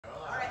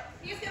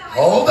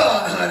Hold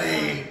on,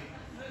 honey.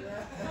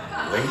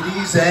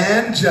 Ladies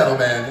and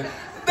gentlemen,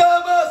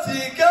 damas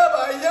y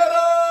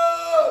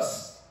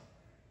caballeros!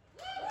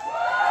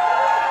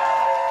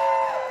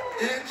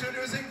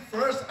 Introducing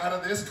first out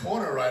of this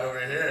corner right over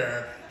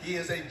here, he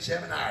is a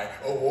Gemini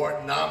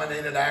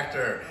Award-nominated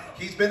actor.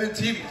 He's been in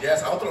TV.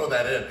 Yes, I'll throw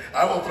that in.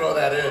 I will throw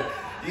that in.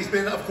 He's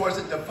been, of course,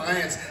 in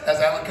Defiance as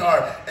Alan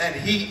Carr, and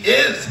he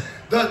is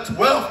the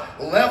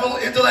 12th level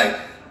intellect.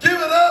 Give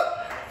it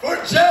up for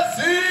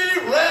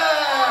Jesse Rath!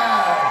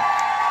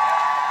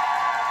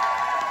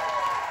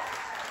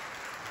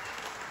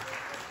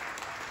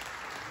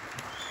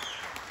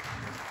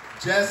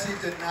 Jesse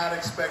did not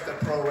expect a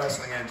pro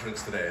wrestling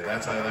entrance today.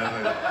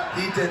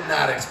 He did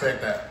not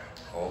expect that.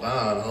 Hold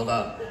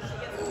on.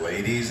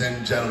 Ladies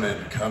and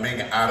gentlemen,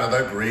 coming out of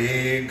the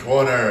green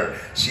corner,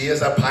 she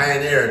is a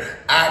pioneer,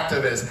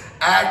 activist,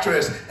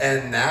 actress,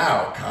 and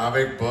now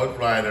comic book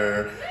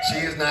writer. She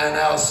is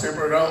now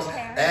Supergirl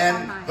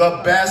and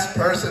the best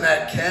person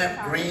at Camp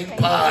Green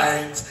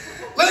Pines.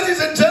 Ladies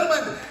and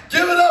gentlemen,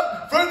 give it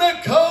up for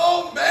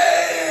Nicole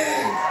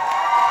May!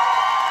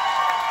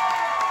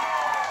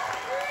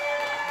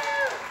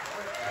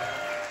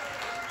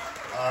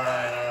 All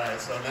right,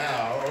 so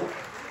now,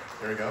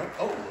 here we go.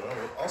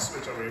 I'll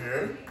switch over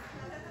here.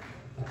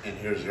 And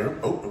here's your,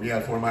 we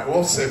got four mic.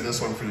 We'll save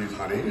this one for you,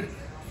 honey.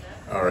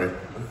 All right.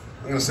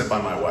 I'm gonna sit by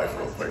my wife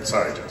real quick.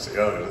 Sorry, Jesse.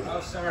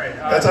 Sorry.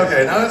 That's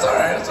okay. No, it's all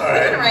right. It's all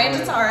right.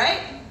 It's all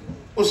right.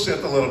 We'll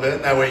shift a little bit,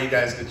 and that way you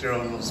guys get your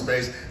own little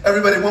space.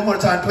 Everybody, one more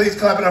time, please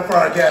clap it up for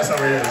our guest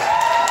over here.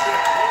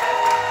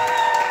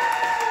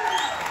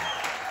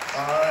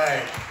 All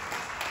right.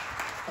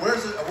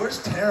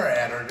 Where's Tara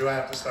at, or do I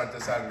have to start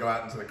this out and go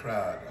out into the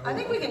crowd? I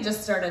think we can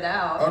just start it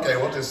out. Okay,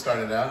 we'll just start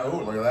it out. Oh,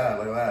 look at that,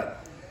 look at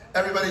that.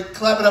 Everybody,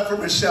 clap it up for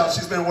Michelle.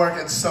 She's been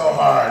working so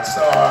hard,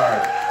 so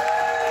hard.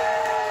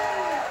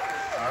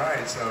 All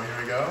right, so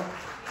here we go.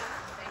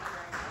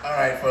 All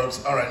right,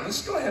 folks. All right,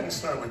 let's go ahead and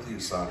start with you,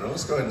 Sandra.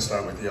 Let's go ahead and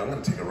start with you. I'm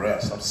going to take a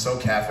rest. I'm so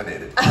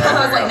caffeinated. Right,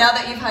 I was like, now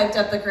that you've hyped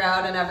up the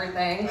crowd and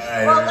everything.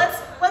 Right, well, let's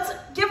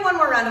give one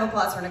more round of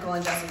applause for Nicole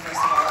and Jesse, first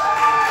of all.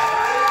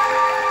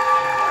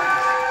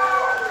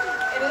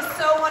 It is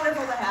so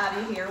wonderful to have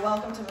you here.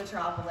 Welcome to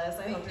Metropolis.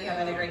 I hope you're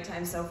having a great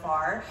time so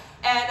far.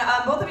 And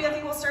both of you, I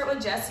think we'll start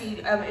with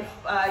Jesse. If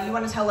you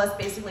want to tell us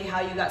basically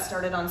how you got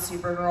started on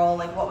Supergirl,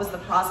 like what was the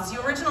process? You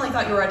originally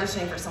thought you were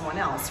auditioning for someone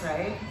else,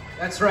 right?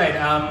 That's right.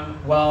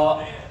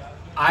 Well,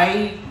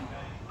 I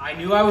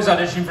knew I was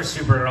auditioning for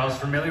Supergirl. I was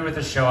familiar with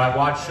the show. I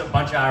watched a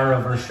bunch of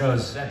Arrowverse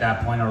shows at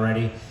that point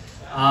already.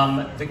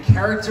 The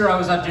character I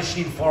was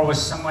auditioning for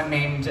was someone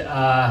named,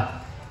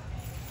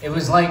 it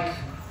was like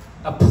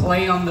a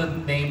play on the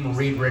name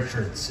Reed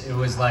Richards. It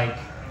was like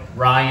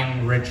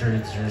Ryan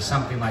Richards or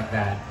something like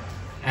that.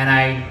 And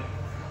I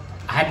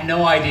had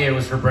no idea it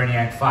was for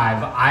Brainiac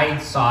 5. I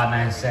saw it and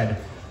I said,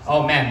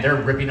 oh man, they're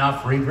ripping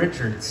off Reed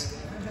Richards.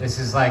 This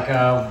is like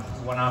a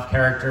one-off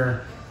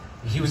character.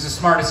 He was the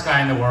smartest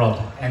guy in the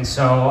world. And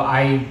so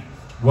I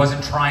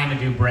wasn't trying to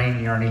do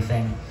Brainy or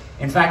anything.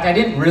 In fact, I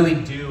didn't really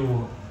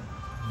do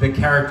the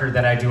character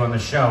that I do on the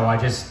show. I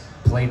just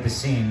played the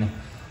scene.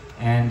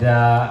 And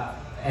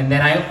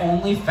then I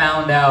only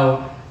found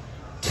out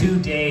 2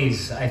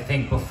 days, I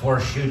think, before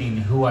shooting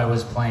who I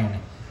was playing.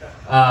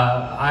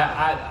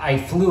 I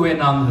flew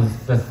in on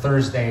the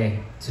Thursday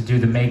to do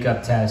the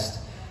makeup test,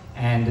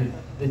 and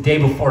the day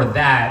before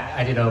that,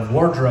 I did a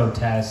wardrobe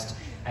test,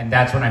 and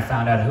that's when I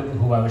found out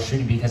who I was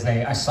shooting, because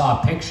I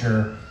saw a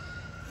picture,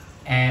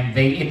 and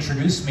they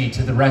introduced me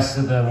to the rest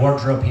of the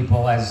wardrobe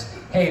people as,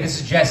 hey, this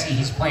is Jesse,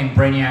 he's playing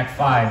Brainiac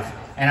 5.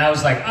 And I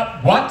was like,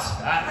 what?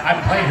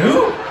 I'm playing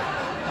who?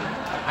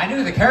 I knew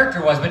who the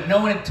character was, but no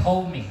one had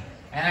told me.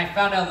 And I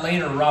found out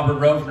later, Robert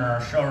Rovner,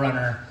 our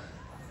showrunner,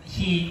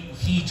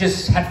 he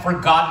just had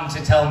forgotten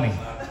to tell me.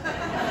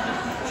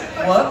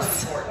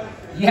 Whoops.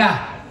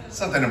 Yeah.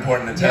 Something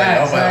important to tell you.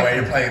 Oh, exactly. by the way,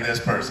 you're playing this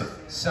person.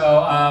 So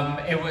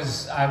I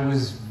was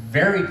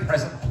very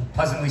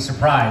pleasantly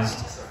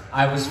surprised.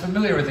 I was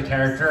familiar with the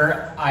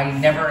character. I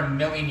never in a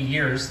million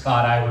years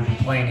thought I would be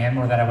playing him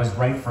or that I was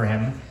right for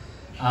him.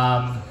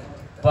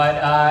 But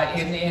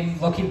in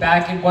looking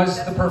back, it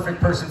was the perfect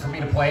person for me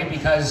to play,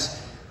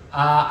 because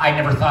I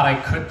never thought I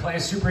could play a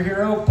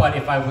superhero, but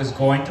if I was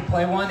going to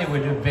play one, it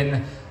would have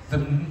been the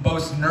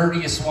most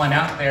nerdiest one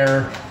out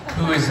there,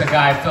 who is a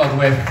guy filled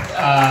with,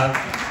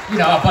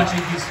 a bunch of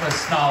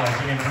useless knowledge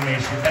and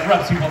information that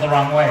rubs people the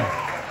wrong way.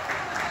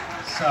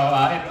 So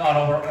it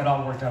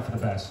all worked out for the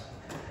best.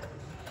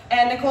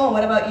 And Nicole,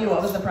 what about you?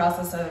 What was the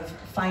process of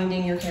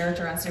finding your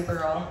character on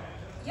Supergirl?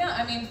 Yeah,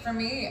 I mean, for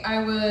me,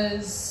 I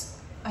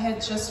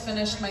had just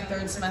finished my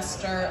 3rd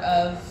semester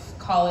of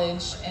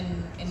college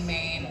in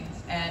Maine,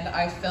 and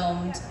I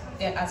filmed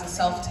it as a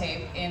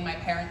self-tape in my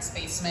parents'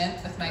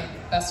 basement with my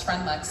best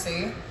friend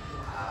Lexi,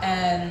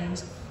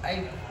 and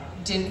I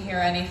didn't hear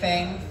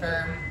anything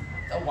for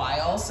a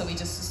while, so we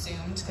just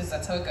assumed, because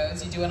that's how it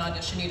goes. You do an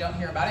audition, you don't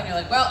hear about it, and you're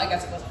like, well, I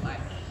guess it wasn't mine.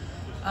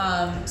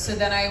 So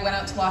then I went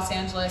out to Los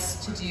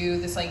Angeles to do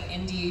this like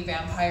indie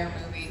vampire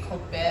movie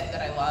called Bit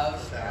that I love.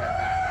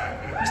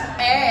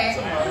 Hey!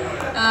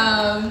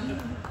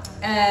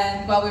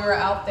 And while we were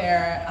out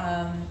there,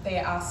 they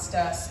asked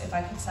us if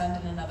I could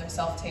send in another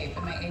self-tape,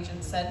 and my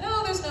agent said,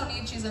 no, there's no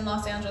need, she's in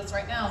Los Angeles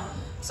right now.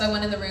 So I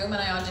went in the room and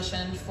I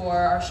auditioned for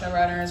our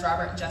showrunners,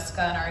 Robert and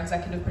Jessica, and our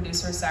executive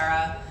producer,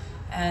 Sarah.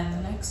 And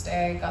the next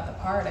day I got the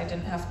part. I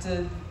didn't have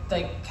to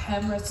like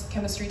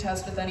chemistry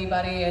test with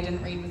anybody. I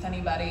didn't read with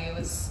anybody. It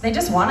was... They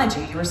just wanted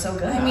you. You were so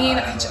good. I mean,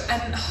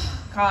 and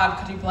God,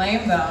 could you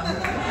blame them?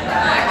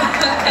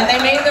 And they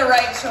made the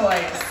right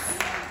choice.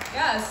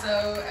 Yeah,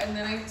 so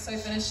I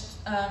finished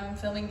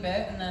filming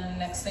Bit, and then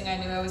next thing I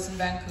knew I was in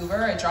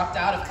Vancouver. I dropped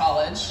out of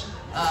college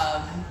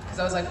because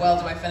I was like, well,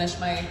 do I finish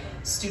my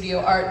studio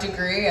art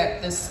degree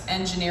at this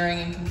engineering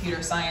and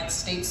computer science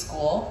state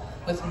school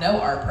with no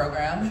art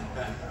program,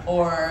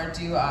 or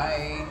do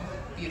I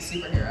be a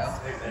superhero?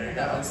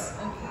 That was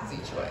an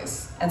easy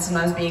choice. And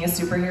sometimes being a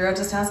superhero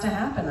just has to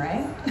happen,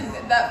 right?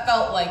 That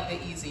felt like the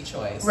easy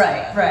choice.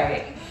 Right,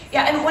 right.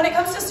 Yeah, and when it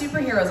comes to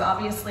superheroes,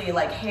 obviously,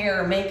 like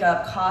hair,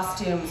 makeup,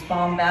 costumes,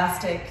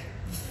 bombastic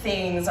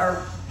things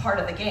are part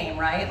of the game,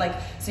 right? Like,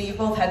 so you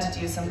both had to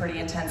do some pretty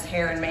intense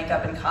hair and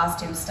makeup and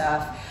costume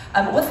stuff.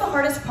 What's the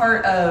hardest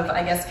part of,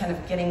 I guess, kind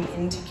of getting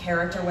into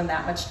character when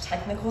that much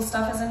technical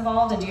stuff is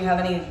involved? And do you have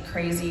any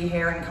crazy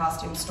hair and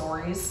costume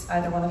stories,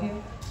 either one of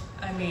you?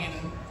 I mean,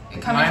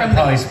 coming from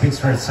probably speaks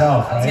for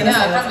itself, right?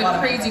 Yeah, from the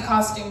crazy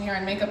costume, hair,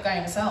 and makeup guy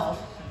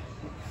himself.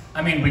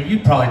 I mean, but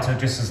you probably took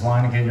just as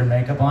long to get your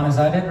makeup on as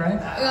I did, right?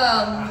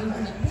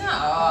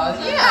 No,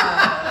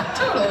 yeah,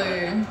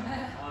 totally.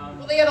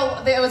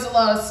 Well, there was a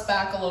lot of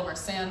spackle over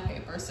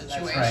sandpaper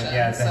situation. That's right,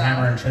 yeah, it's a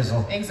hammer and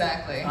chisel.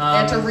 Exactly. They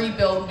had to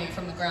rebuild me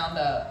from the ground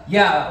up.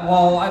 Yeah,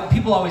 well,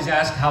 people always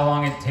ask how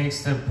long it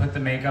takes to put the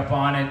makeup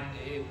on.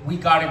 We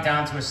got it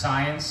down to a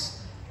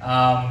science.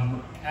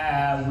 By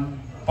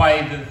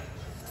the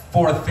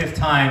fourth, fifth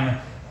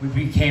time, we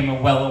became a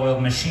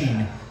well-oiled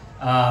machine.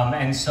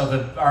 And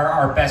so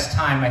our best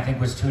time, I think,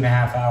 was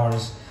 2.5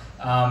 hours.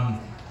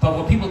 But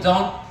what people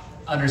don't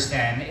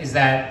understand is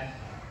that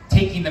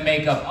taking the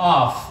makeup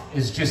off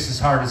is just as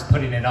hard as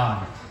putting it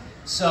on.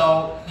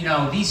 So, you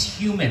know, these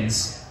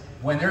humans,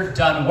 when they're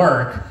done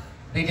work,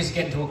 they just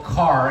get into a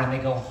car and they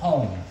go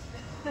home.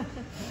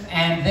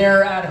 And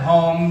they're at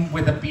home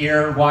with a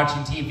beer,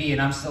 watching TV,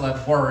 and I'm still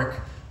at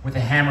work with a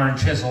hammer and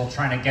chisel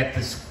trying to get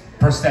this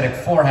prosthetic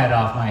forehead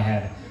off my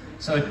head.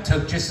 So it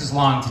took just as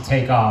long to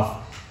take off.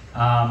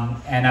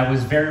 And I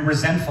was very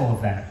resentful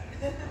of that.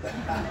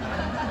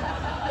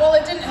 Well,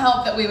 it didn't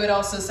help that we would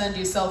also send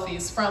you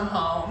selfies from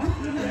home.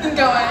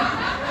 Going.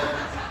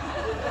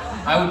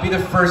 I would be the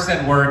first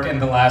at work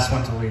and the last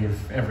one to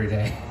leave every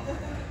day.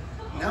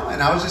 No,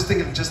 and I was just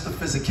thinking of just the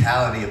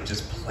physicality of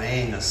just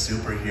playing a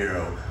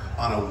superhero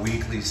on a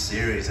weekly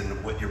series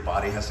and what your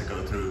body has to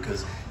go through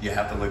because you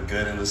have to look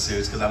good in the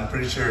suits. Because I'm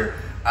pretty sure,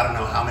 I don't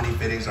know how many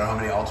fittings or how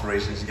many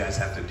alterations you guys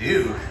have to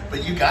do,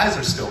 but you guys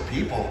are still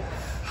people.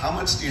 How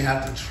much do you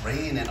have to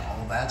train and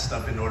all that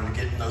stuff in order to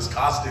get in those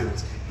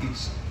costumes?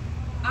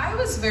 I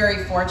was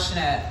very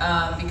fortunate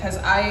because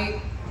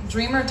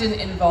Dreamer didn't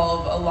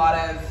involve a lot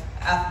of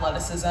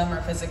athleticism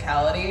or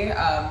physicality.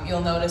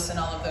 You'll notice in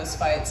all of those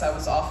fights I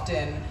was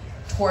often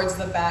towards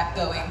the back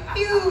going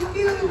pew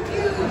pew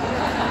pew.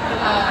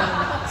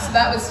 So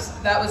that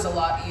was a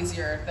lot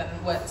easier than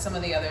what some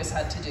of the others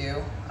had to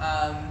do.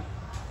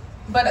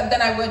 But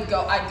then I'd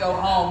go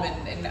home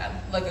and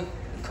like a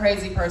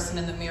crazy person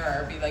in the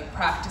mirror be like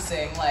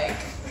practicing like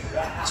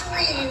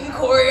dream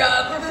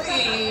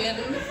choreography and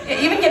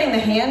yeah, even getting the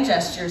hand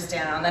gestures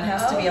down, that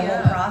has to be a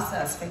whole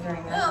process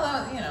figuring that.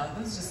 Well, it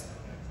was just.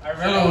 I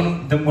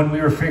remember when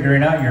we were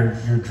figuring out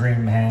your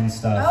dream hand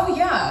stuff. Oh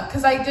yeah,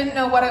 because I didn't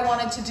know what I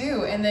wanted to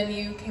do, and then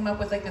you came up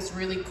with like this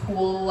really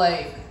cool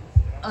like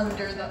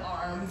under the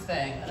arm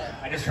thing.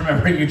 I just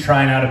remember you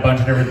trying out a bunch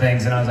of different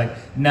things, and I was like,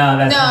 no,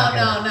 that's not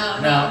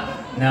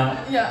good. No.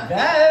 Yeah.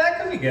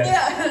 That could be good.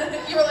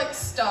 Yeah. You were like,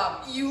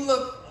 stop. You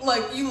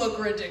look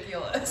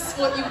ridiculous.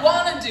 What you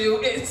want to do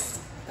is.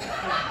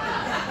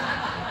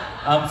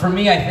 For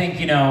me, I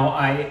think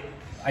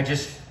I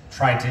just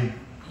try to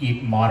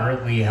eat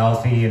moderately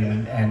healthy,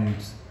 and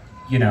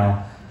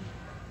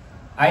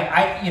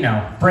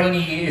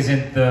Brainy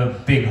isn't the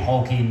big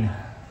hulking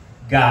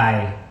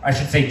guy. I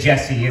should say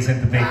Jesse isn't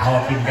the big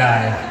hulking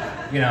guy.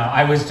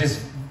 I was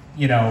just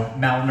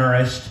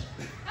malnourished.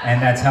 And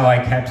that's how I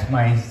kept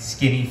my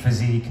skinny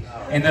physique.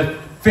 In the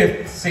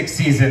 5th, 6th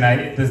season,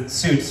 the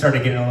suit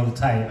started getting a little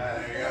tight.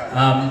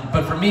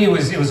 But for me, it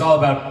was all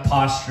about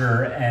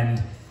posture,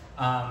 and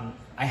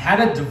I had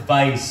a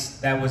device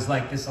that was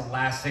like this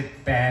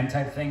elastic band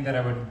type thing that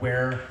I would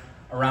wear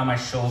around my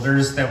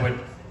shoulders that would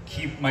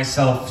keep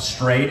myself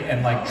straight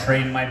and like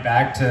train my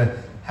back to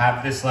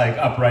have this like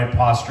upright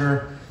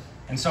posture.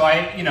 And so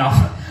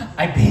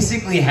I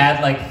basically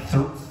had like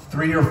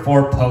 3 or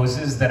 4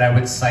 poses that I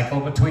would cycle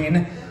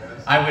between.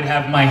 I would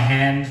have my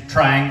hand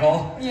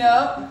triangle.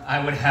 Yep. I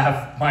would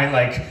have my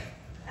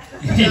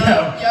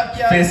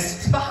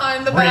fist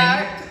behind the ring.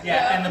 back.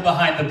 Yeah, and the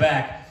behind the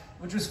back,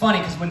 which was funny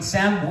because when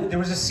there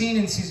was a scene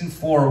in season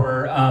 4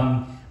 where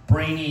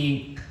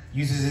Brainy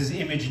uses his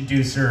image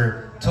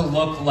inducer to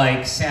look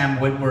like Sam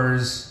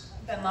Witwer's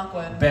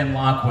Ben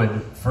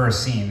Lockwood for a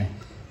scene.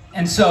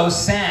 And so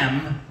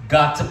Sam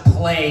got to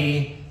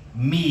play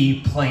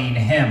me playing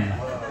him,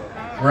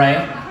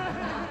 right?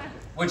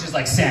 Which is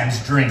like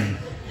Sam's dream.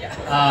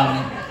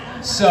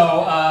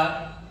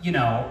 You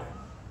know,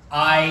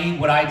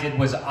 what I did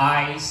was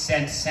I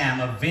sent Sam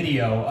a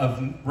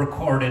video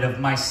recorded of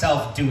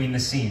myself doing the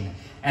scene.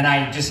 And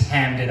I just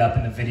hammed it up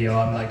in the video.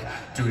 I'm like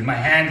doing my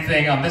hand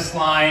thing on this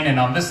line, and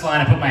on this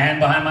line I put my hand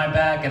behind my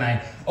back,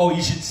 and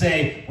you should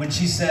say, when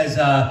she says,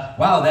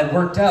 wow, that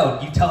worked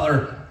out, you tell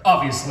her,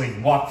 obviously,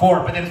 walk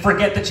forward, but then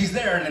forget that she's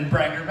there and then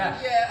bring her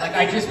back. Yeah. Like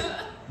I just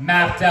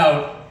mapped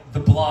out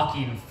the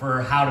blocking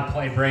for how to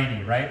play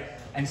Brainy, right?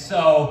 And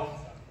so,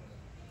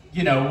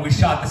 you know, we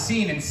shot the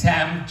scene and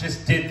Sam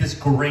just did this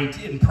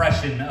great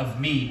impression of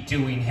me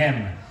doing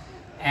him.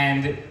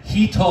 And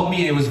he told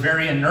me it was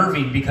very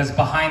unnerving because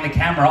behind the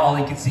camera, all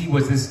he could see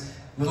was this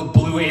little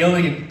blue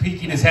alien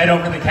peeking his head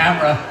over the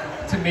camera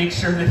to make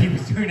sure that he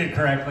was doing it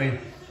correctly.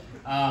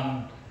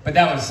 But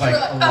that was like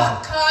a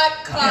lot.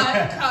 Cut.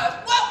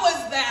 What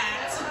was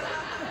that?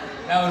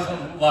 That was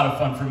a lot of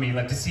fun for me,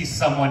 like to see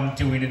someone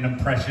doing an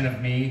impression of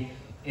me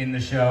in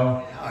the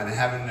show. And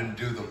having them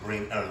do the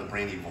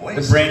brainy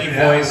voice. The brainy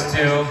voice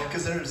too.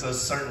 Because there's a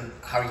certain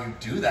how you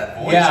do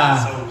that voice.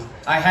 Yeah. So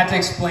I had to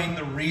explain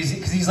the reason,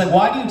 because he's like,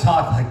 why do you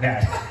talk like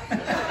that?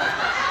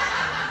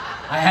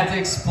 I had to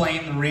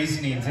explain the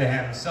reasoning to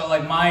him. So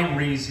like my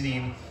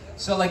reasoning,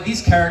 so like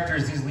these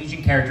characters, these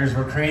Legion characters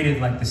were created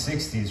in like the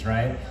 60s,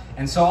 right?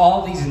 And so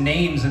all these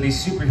names of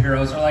these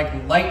superheroes are like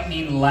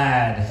Lightning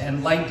Lad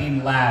and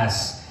Lightning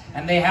Lass.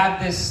 And they have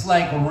this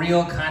like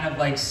real kind of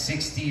like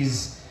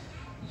 60s,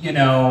 you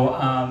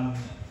know,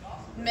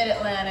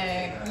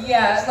 Mid-Atlantic.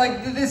 yeah,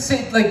 like this,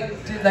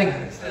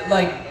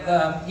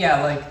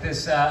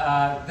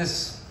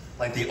 this,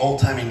 like the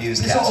old-timey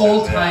newscasters. this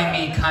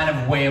old-timey kind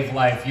of way of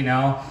life, you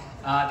know,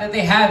 that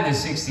they had in the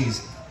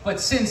 60s. But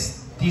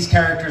since these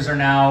characters are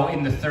now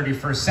in the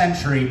 31st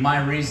century,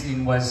 my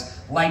reasoning was,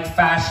 like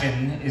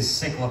fashion is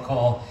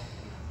cyclical,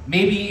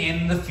 maybe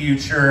in the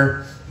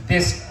future,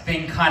 this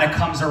thing kind of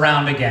comes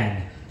around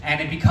again, and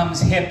it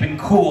becomes hip and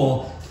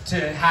cool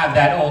to have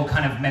that old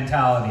kind of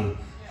mentality.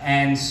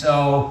 And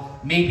so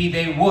maybe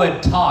they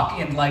would talk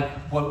in like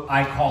what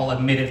I call a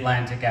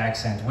mid-Atlantic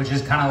accent, which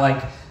is kind of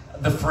like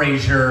the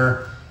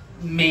Frasier,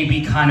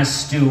 maybe kind of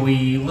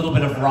Stewie, a little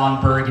bit of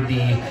Ron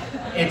Burgundy.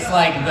 It's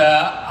like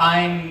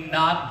I'm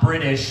not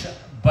British,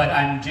 but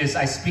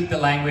I speak the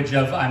language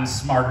of I'm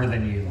smarter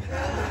than you.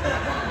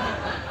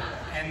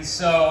 And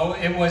so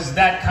it was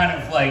that kind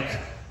of like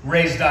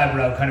raised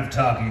eyebrow kind of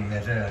talking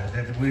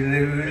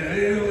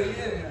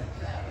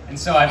and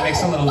so I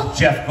mix a little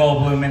Jeff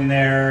Goldblum in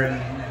there,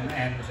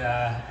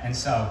 and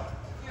so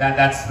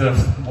that's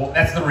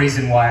the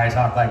reason why I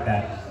talk like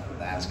that.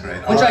 That's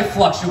great. Which I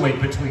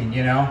fluctuate between,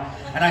 you know?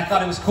 And I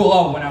thought it was cool,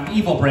 oh, when I'm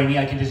evil Brainy,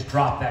 I can just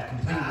drop that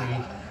completely,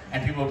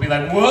 and people will be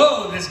like,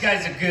 whoa, this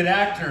guy's a good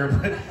actor,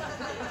 but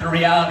the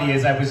reality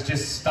is I was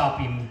just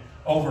stopping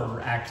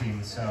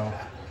overacting, so,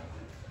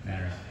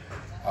 there.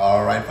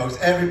 All right, folks,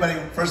 everybody,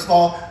 first of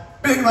all,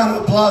 big round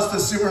of applause to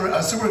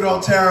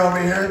Supergirl Tara over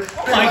here. Big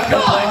my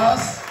God.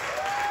 Applause.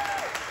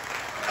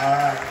 All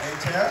right,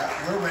 hey Tara,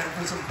 we're ready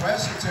for some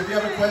questions. So if you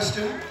have a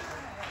question,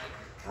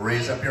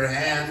 raise up your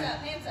hand.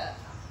 Hands up.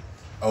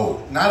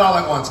 Oh, not all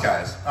at once,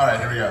 guys. All right,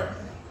 here we go.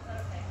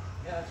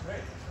 Yeah, that's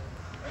great.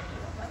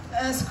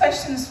 This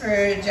question's for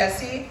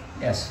Jesse.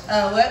 Yes.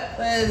 What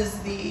was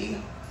the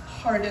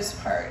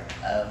hardest part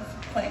of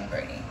playing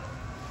Brainy?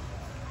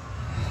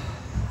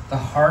 The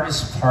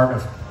hardest part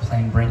of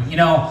playing Brainy, you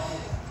know,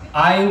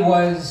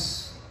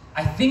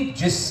 I think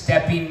just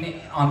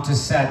stepping onto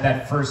set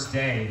that first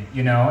day,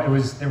 you know,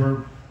 there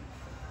were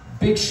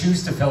big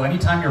shoes to fill.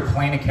 Anytime you're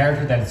playing a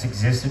character that has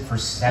existed for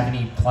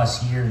 70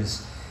 plus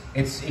years,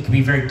 it can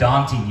be very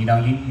daunting. You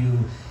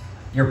know,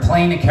 you're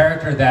playing a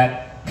character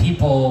that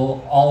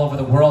people all over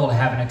the world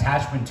have an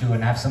attachment to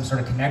and have some sort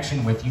of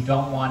connection with. You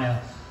don't want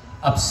to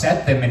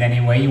upset them in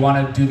any way. You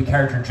want to do the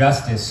character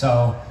justice.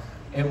 So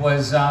it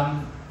was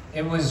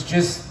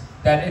just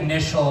that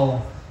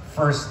initial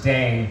first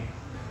day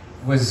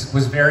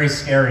was very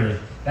scary.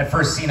 That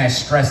first scene I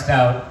stressed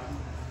out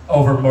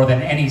over more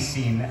than any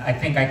scene. I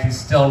think I can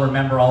still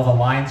remember all the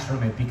lines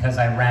from it because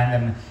I ran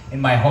them in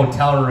my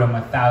hotel room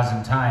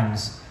 1,000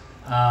 times.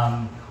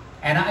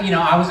 And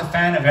I was a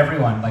fan of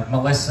everyone, like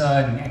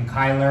Melissa and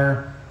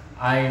Kyler.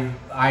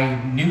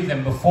 I knew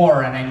them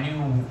before and I knew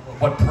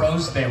what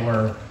pros they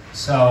were.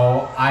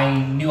 So I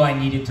knew I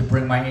needed to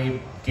bring my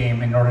A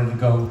game in order to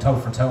go toe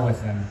for toe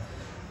with them.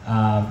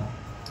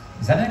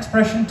 Is that an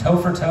expression? Toe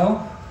for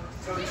toe?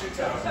 Toe to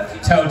toe.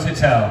 Toe to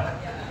toe.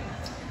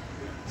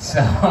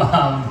 So,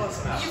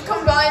 You've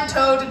combined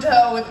toe to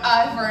toe with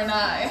eye for an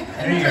eye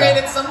There you and go.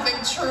 created something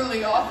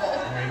truly awful.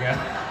 there you go.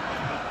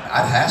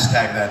 I'd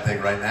hashtag that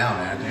thing right now,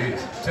 man.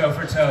 Jeez. Toe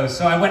for toe.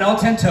 So I went all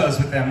 10 toes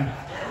with them.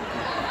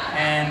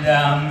 And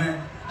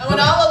I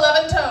went all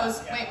 11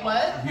 toes. Wait,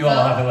 what? you all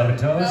No? have 11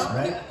 toes, No?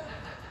 right?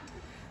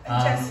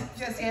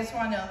 Jesse, I just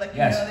want to let you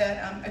yes. know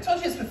that I told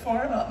you this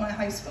before about my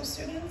high school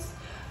students.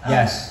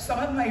 Yes. Some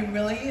of my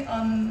really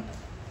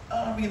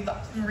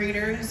reluctant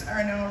readers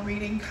are now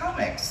reading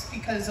comics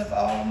because of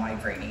all my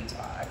brainy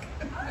talk.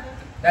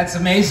 That's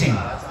amazing.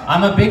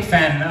 I'm a big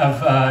fan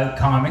of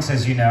comics,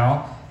 as you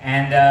know,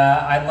 and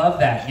I love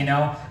that. You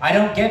know, I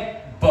don't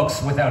get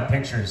books without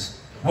pictures.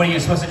 What are you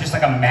supposed to just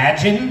like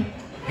imagine?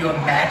 You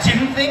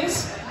imagine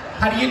things?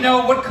 How do you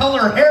know what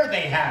color hair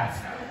they have?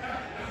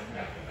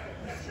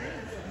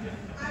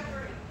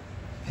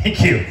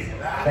 Thank you.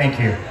 Thank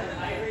you.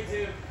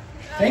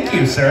 Thank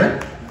you, sir.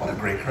 What a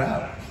great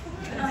crowd.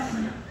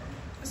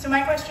 So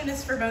my question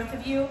is for both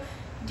of you.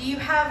 Do you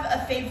have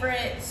a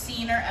favorite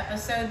scene or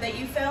episode that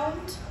you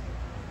filmed?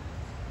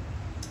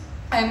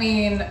 I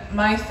mean,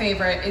 my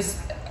favorite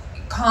is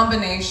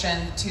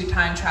combination 2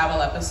 time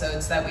travel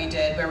episodes that we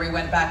did where we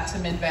went back to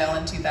Midvale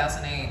in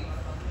 2008.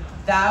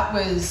 That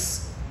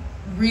was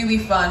really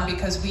fun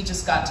because we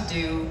just got to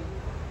do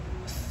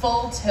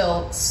full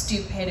tilt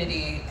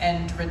stupidity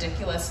and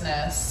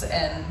ridiculousness,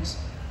 and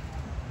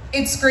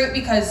it's great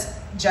because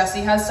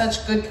Jesse has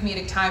such good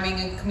comedic timing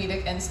and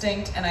comedic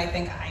instinct, and I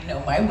think I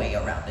know my way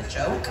around a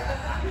joke.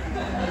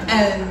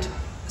 And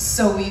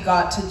so we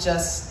got to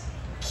just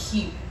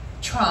keep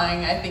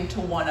trying, I think,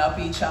 to one-up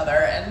each other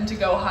and to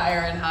go higher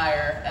and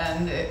higher,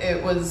 and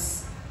it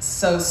was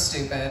so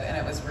stupid, and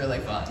it was really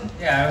fun.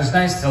 Yeah, it was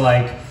nice to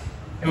like,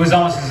 it was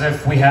almost as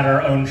if we had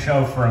our own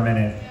show for a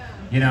minute.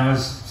 You know, it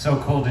was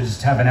so cool to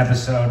just have an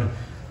episode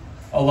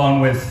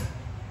along with,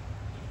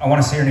 I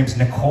want to say her name's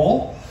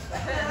Nicole.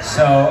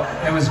 So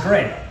it was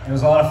great. It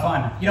was a lot of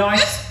fun. You know,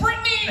 It's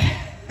Brittany!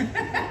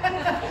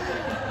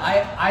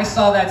 I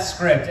saw that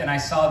script and I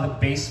saw the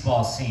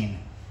baseball scene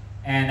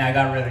and I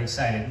got really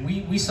excited.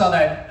 We saw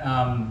that,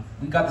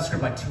 we got the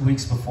script like 2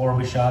 weeks before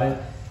we shot it.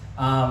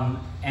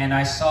 And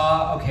I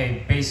saw,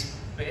 okay,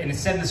 and it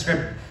said in the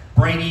script,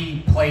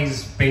 Brady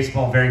plays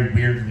baseball very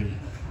weirdly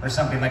or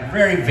something, like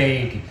very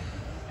vague.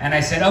 And I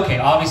said, okay,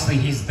 obviously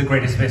he's the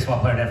greatest baseball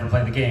player to ever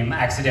play the game,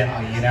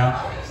 accidentally, you know?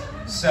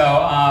 So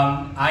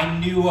I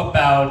knew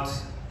about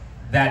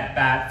that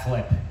bat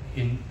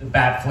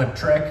flip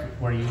trick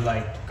where you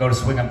like go to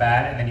swing a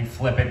bat and then you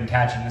flip it and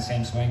catch it in the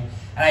same swing.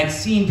 And I'd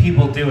seen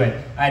people do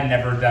it. I'd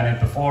never done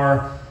it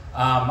before.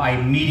 I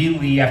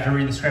immediately, after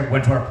reading the script,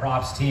 went to our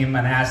props team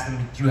and asked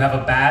them, do you have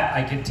a bat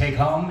I could take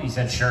home? He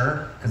said,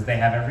 sure, because they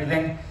have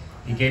everything.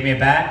 He gave me a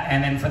bat,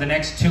 and then for the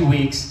next 2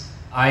 weeks,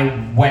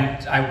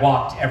 I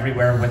walked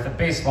everywhere with a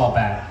baseball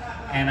bat.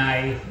 And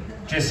I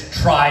just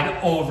tried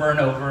over and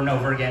over and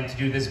over again to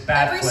do this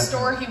bat Every flip.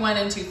 store he went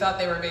into thought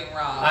they were being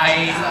robbed.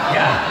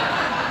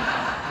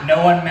 Yeah.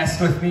 No one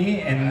messed with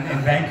me in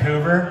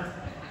Vancouver.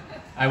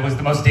 I was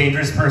the most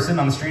dangerous person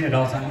on the street at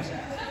all times.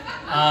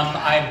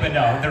 But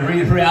no,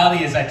 the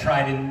reality is I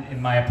tried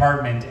in my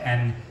apartment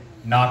and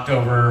knocked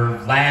over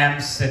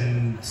lamps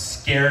and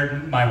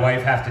scared my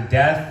wife half to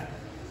death.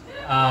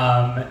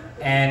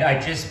 And I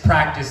just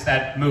practiced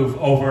that move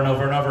over and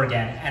over and over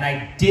again. And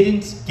I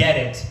didn't get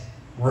it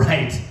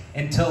right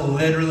until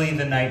literally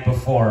the night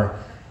before.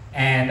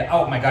 And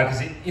oh my God,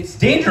 because it's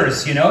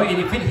dangerous, you know?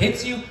 If it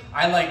hits you,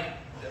 I like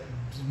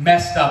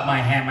messed up my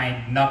hand.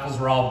 My knuckles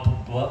were all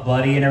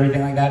bloody and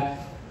everything like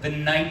that. The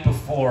night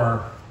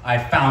before, I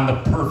found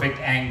the perfect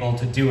angle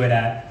to do it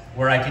at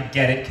where I could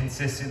get it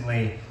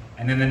consistently.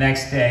 And then the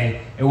next day,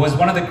 it was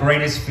one of the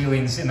greatest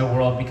feelings in the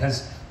world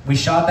because we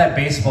shot that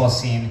baseball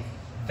scene.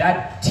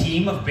 That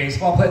team of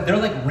baseball players, they're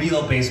like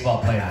real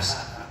baseball players.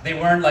 They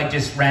weren't like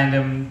just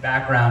random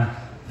background.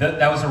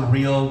 That was a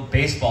real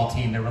baseball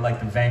team. They were like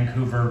the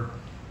Vancouver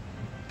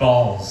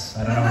Balls.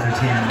 I don't know what their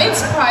team is.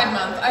 It's Pride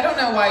Month. I don't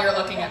know why you're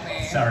looking at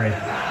me. Sorry.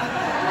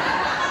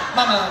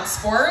 Mama,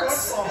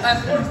 sports?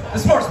 The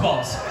Sports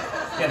Balls.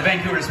 Yeah, the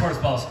Vancouver Sports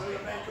Balls.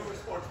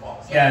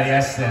 Yeah,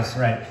 yes,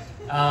 right.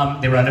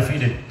 They were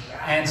undefeated.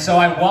 And so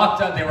I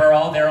walked up, they were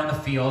all there on the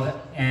field,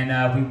 and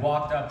we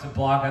walked up to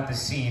block out the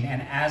scene,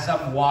 and as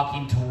I'm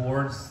walking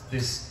towards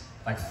this,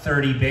 like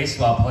 30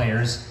 baseball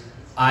players,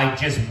 I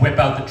just whip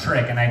out the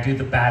trick and I do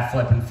the bat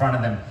flip in front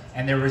of them.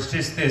 And there was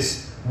just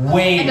this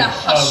wave And a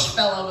hush of,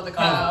 fell over the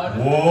crowd.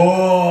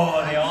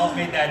 Whoa, they all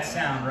made that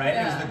sound, right?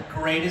 Yeah. It was the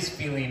greatest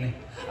feeling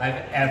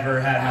I've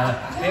ever had in my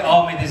life. They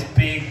all made this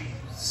big,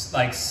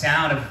 like,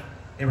 sound of,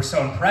 they were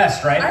so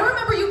impressed, right? I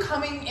remember you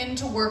coming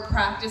into work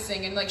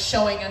practicing and like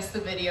showing us the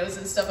videos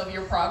and stuff of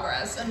your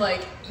progress, and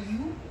like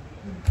you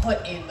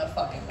put in the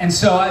fucking work. And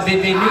so they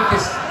make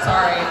this.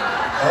 Sorry.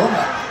 Oh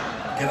my.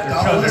 Get a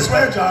dollar in the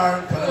swear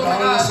jar. Put a dollar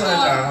in the swear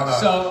jar. Hold on.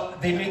 So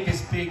they make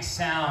this big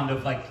sound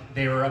of like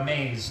they were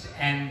amazed.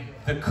 And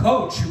the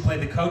coach who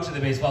played the coach of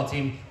the baseball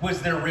team was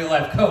their real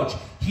life coach.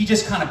 He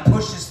just kind of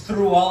pushes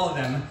through all of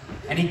them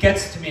and he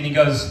gets to me and he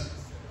goes,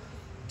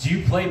 "Do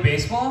you play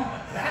baseball?"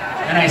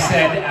 And I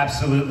said,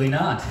 "Absolutely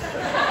not."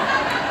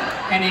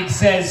 And he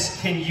says,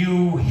 "Can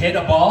you hit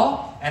a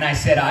ball?" And I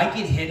said, "I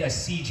could hit a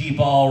CG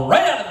ball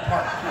right out of the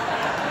park."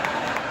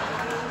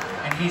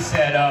 And he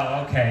said,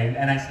 "Oh, okay."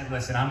 And I said,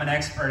 "Listen, I'm an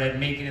expert at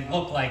making it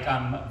look like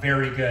I'm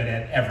very good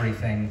at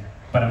everything,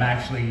 but I'm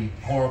actually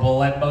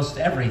horrible at most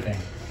everything."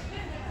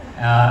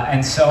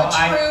 And so A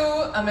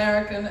true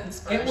American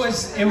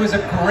inspiration. It was a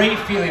great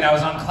feeling. I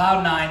was on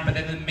cloud 9, but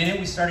then the minute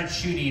we started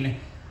shooting,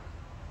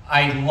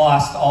 I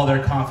lost all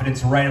their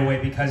confidence right away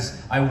because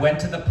I went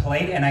to the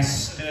plate and I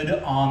stood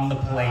on the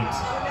plate.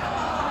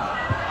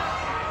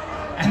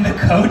 And the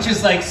coach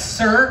is like,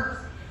 "Sir,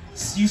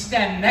 you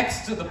stand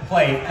next to the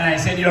plate." And I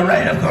said, "You're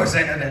right, of course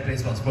I know that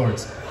baseball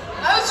sports."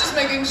 I was just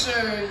making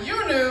sure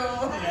you knew.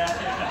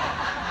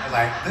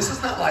 Like, this is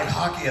not like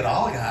hockey at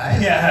all,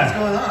 guys. Yeah. What's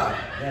going on?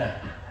 Yeah.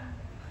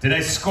 Did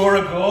I score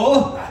a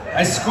goal?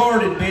 I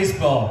scored in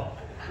baseball.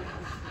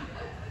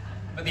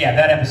 But yeah,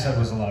 that episode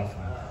was a lot of fun.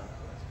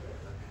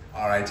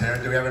 All right, Tara,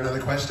 do we have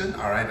another question?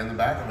 All right, in the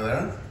back over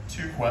there.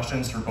 2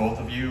 questions for both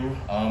of you.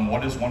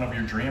 What is one of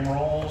your dream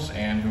roles,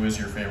 and who is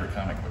your favorite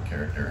comic book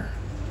character?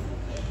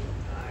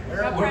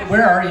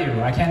 Where are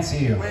you? I can't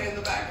see you. Way in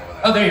the back over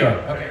there. Oh, there you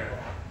are. Okay.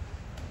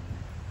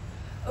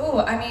 Ooh,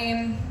 I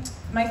mean,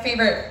 my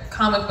favorite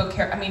comic book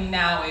character,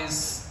 now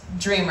is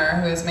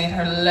Dreamer, who has made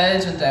her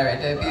legendary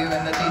debut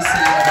in the DC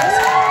universe.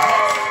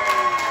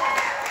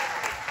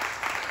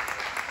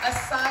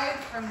 Aside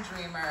from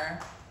Dreamer,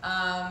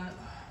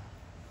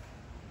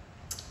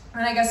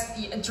 and I guess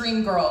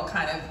Dream Girl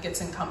kind of gets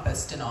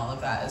encompassed in all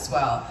of that as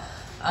well.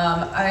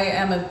 I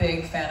am a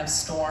big fan of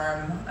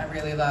Storm. I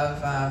really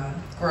love,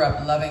 grew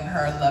up loving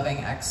her,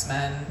 loving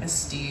X-Men,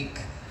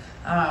 Mystique,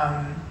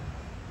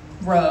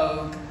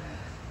 Rogue.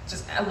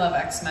 I love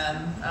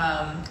X-Men.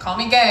 Call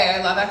me gay,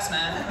 I love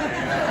X-Men.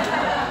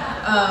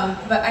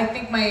 But I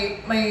think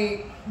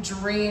my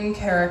dream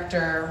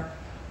character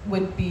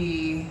would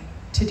be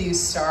to do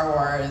Star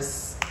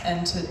Wars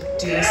and to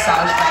do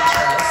Savage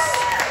Ventress.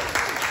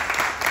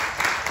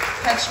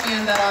 Catch me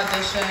in that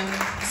audition,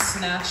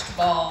 snatched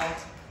bald,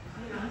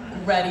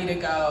 ready to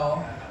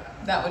go.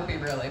 That would be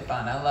really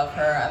fun. I love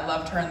her. I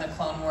loved her in the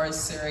Clone Wars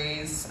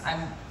series.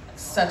 I'm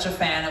such a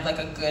fan of like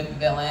a good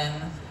villain.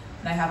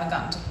 And I haven't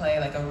gotten to play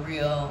like a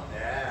real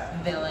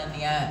villain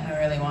yet, and I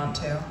really want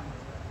to.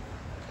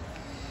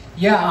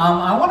 Yeah,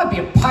 I want to be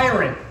a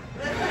pirate.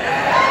 I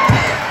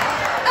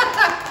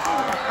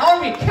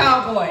want to be a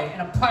cowboy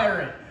and a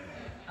pirate.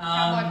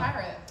 Cowboy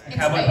pirate. A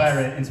cowboy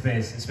pirate in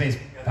space. A space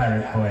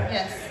pirate boy.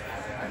 Yes.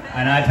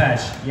 An eye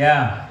patch,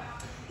 yeah.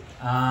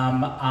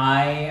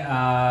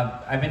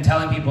 I've been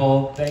telling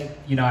people that,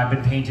 I've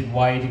been painted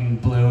white and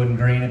blue and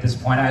green at this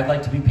point. I'd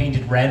like to be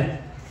painted red.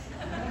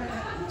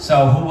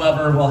 So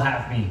whoever will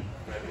have me.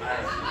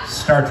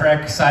 Star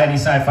Trek, any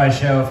sci-fi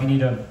show, if you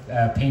need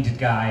a painted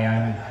guy,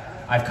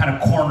 I've kind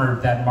of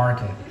cornered that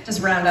market.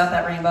 Just round out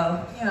that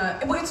rainbow. Yeah,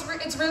 well,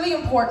 it's really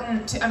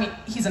important to,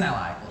 he's an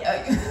ally.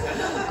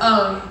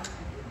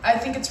 I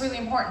think it's really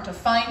important to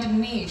find a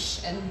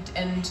niche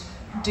and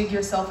dig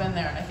yourself in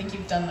there, and I think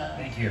you've done that.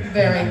 Thank you.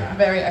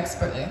 Very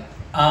expertly.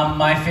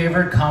 My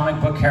favorite comic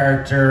book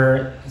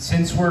character,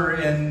 since we're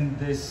in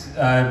this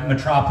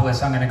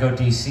Metropolis, I'm going to go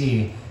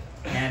DC.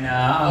 And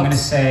I'm going to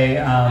say,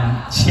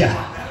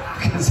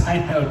 because I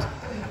know,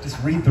 just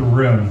read the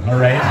room, all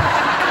right?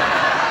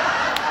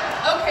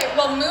 Okay,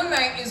 well, Moon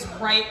Knight is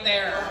right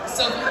there.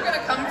 So if you're going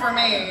to come for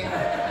me,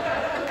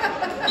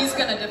 he's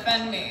going to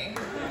defend me.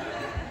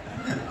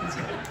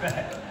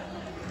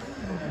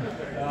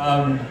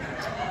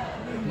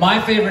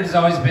 My favorite has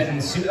always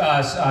been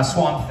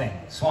Swamp Thing.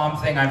 Swamp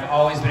Thing, I've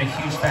always been a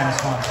huge fan of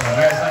Swamp Thing. You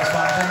guys like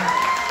Swamp Thing?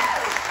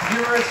 Have you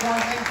ever read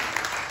Swamp Thing?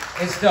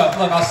 It's dope.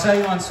 Look, I'll sell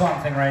you on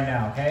Swamp Thing right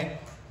now, okay?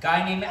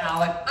 Guy named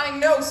Alec. I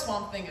know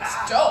Swamp Thing is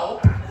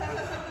dope.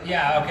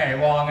 Yeah, okay,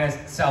 well, I want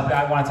to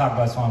talk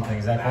about Swamp Thing.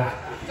 Is that cool?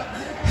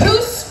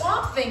 Who's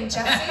Swamp Thing,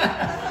 Jesse?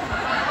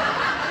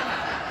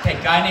 Okay,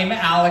 guy named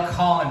Alec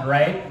Holland,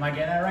 right? Am I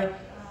getting that right?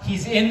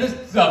 He's in the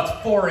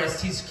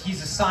forest.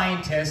 He's a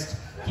scientist.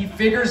 He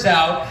figures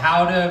out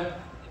how to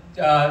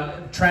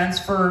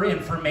transfer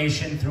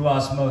information through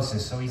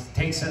osmosis. So he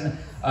takes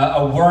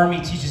a worm,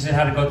 he teaches it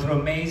how to go through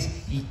a maze,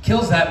 he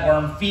kills that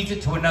worm, feeds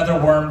it to another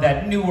worm,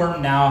 that new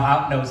worm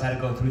now knows how to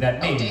go through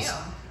that maze. Oh,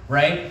 damn.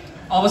 Right?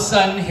 All of a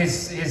sudden,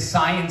 his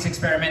science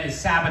experiment is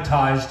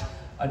sabotaged,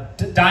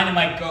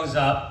 dynamite blows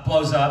up,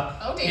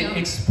 oh, damn. It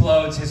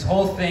explodes, his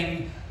whole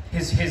thing,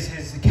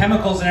 his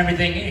chemicals and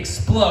everything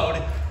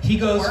explode, he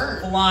goes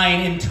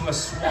flying into a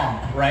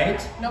swamp,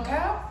 right? No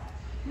cap?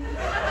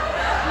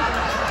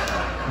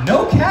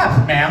 No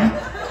cap, ma'am.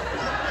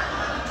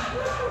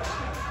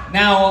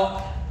 Now,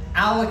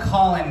 Alec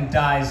Holland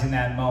dies in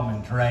that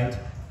moment, right?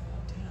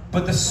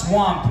 But the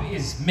swamp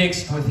is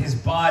mixed with his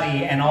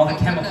body and all the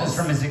chemicals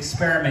from his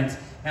experiments.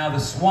 Now the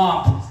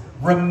swamp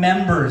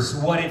remembers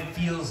what it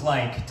feels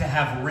like to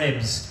have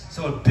ribs,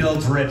 so it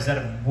builds ribs out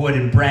of wood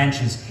and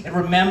branches. It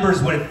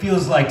remembers what it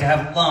feels like to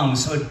have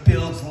lungs, so it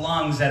builds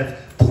lungs out of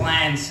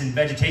plants and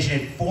vegetation.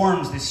 It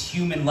forms this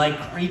human-like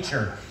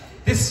creature.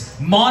 This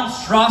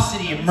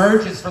monstrosity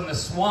emerges from the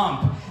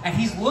swamp, and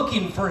he's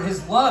looking for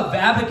his love,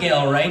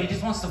 Abigail, right? He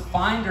just wants to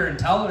find her and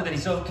tell her that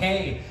he's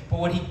okay. But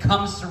what he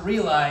comes to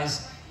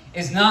realize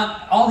is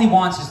not, all he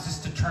wants is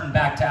just to turn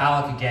back to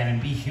Alec again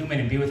and be human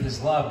and be with his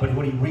love. But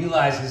what he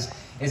realizes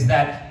is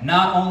that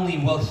not only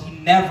will he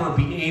never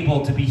be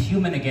able to be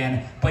human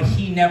again, but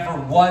he never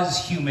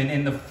was human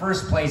in the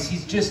first place.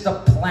 He's just a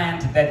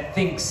plant that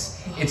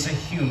thinks it's a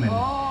human.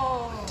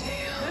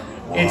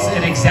 It's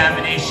an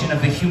examination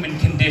of the human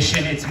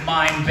condition. It's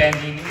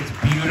mind-bending. It's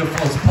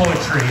beautiful. It's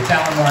poetry. It's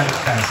Alan Moore at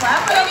its best.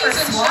 Clap it up for Ladies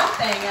and Swamp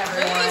Thing,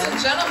 everyone. Ladies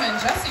and gentlemen,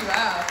 Jesse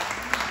Rath.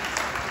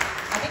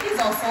 I think he's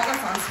all sold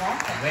us on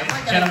Swamp Thing. Ladies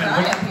I'm and not gonna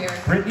cry gentlemen, up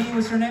here. Brittany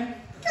was her name?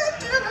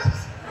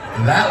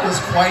 That was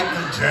quite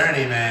the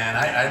journey, man.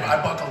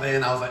 I buckled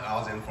in. I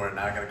was in for it.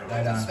 Now I gotta go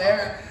Right get on. this.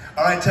 There.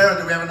 All right,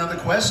 Tara, do we have another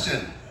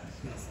question?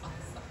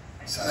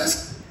 So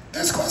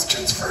this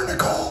question's for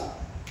Nicole.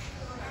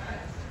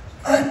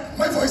 Alright,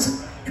 my voice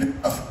is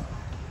enough.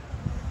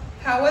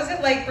 How was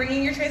it like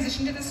bringing your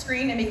transition to the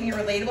screen and making it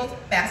relatable to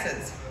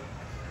masses?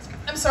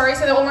 I'm sorry,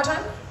 say that one more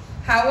time.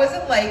 How was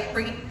it like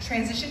bringing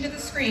transition to the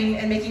screen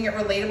and making it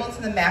relatable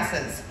to the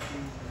masses?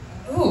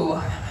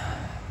 Ooh,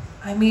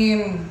 I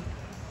mean,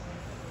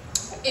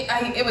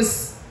 it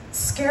was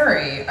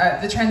scary,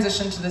 the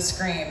transition to the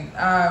screen.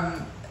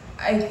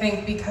 I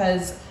think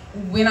because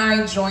when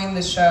I joined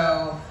the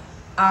show,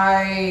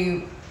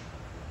 I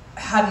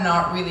had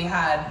not really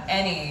had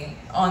any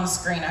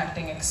on-screen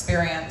acting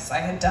experience. I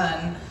had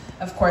done,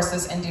 of course,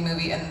 this indie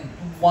movie and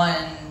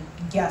one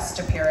guest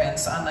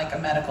appearance on like a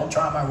medical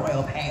drama,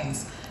 Royal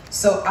Pains.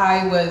 So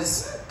I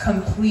was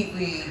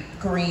completely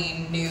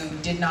green, new,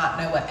 did not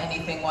know what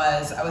anything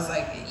was. I was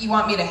like, you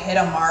want me to hit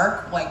a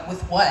mark? Like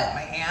with what,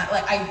 my hand?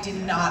 Like I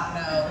did not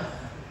know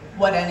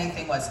what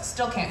anything was.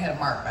 Still can't hit a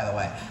mark, by the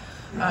way.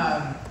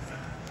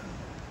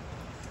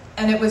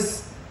 And it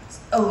was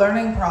a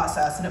learning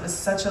process, and it was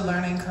such a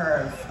learning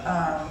curve.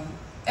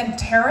 And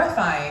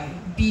terrifying,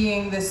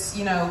 being this,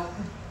 you know,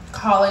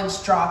 college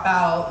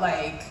dropout,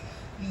 like,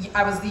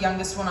 I was the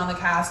youngest one on the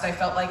cast. I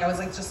felt like I was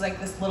like just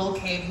like this little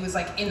kid who was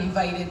like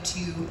invited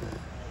to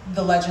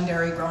the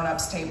legendary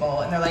grown-ups table,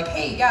 and they're like,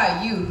 hey,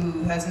 yeah, you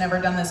who has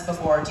never done this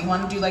before, do you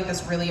want to do like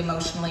this really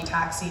emotionally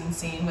taxing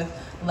scene with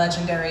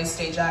legendary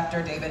stage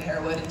actor David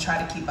Harewood and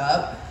try to keep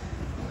up?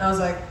 And I was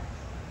like,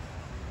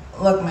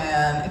 look,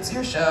 man, it's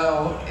your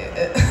show.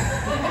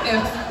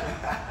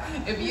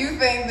 If you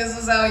think this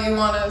is how you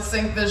want to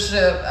sink this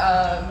ship,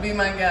 be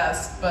my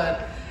guest.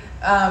 But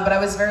I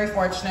was very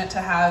fortunate to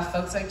have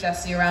folks like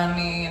Jesse around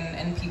me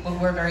and people who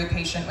were very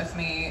patient with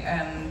me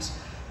and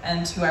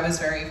who I was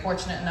very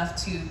fortunate enough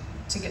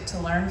to get to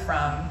learn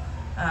from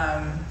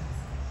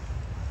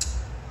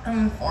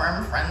and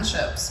form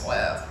friendships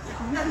with.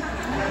 Can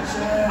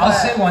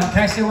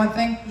I say one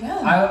thing?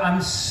 Yeah.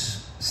 I'm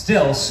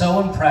still so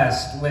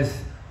impressed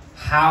with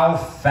how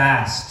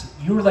fast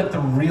you were, like the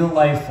real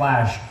life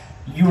Flash.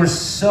 You were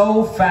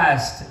so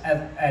fast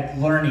at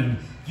learning.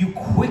 You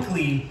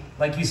quickly,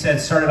 like you said,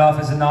 started off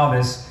as a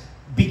novice,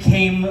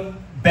 became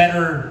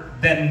better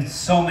than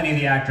so many of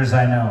the actors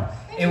I know.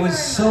 It was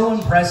so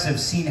impressive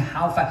seeing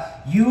how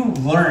fast you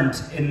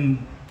learned in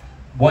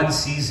one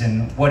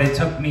season what it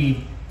took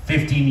me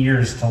 15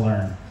 years to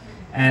learn.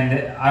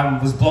 And I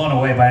was blown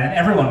away by it, and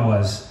everyone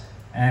was.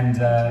 And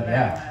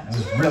yeah, it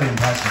was really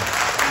impressive.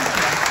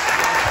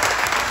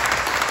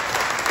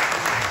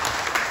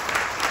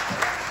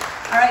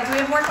 All right, do we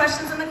have more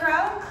questions in the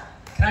crowd?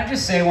 Can I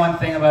just say one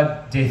thing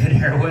about David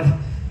Harewood?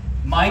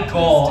 My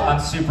goal on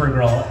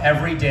Supergirl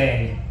every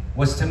day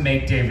was to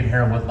make David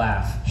Harewood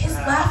laugh. His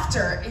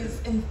laughter is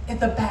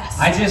the best.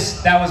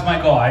 That was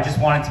my goal. I just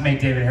wanted to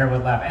make David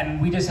Harewood laugh. And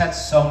we just had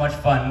so much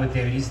fun with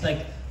David. He's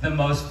like the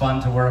most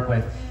fun to work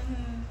with.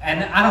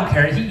 And I don't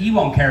care, he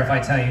won't care if I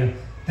tell you,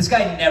 this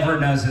guy never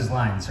knows his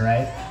lines,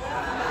 right?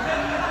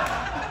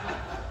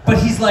 But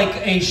he's like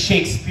a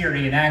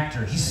Shakespearean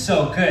actor. He's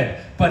so good,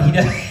 but he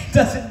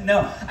doesn't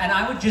know. And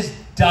I would just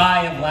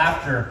die of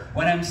laughter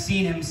when I'm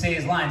seeing him say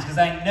his lines, because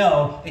I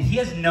know that he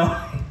has no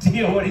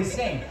idea what he's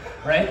saying,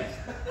 right?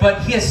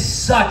 But he has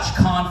such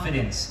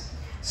confidence.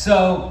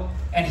 So,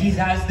 and he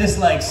has this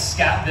like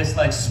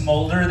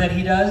smolder that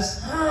he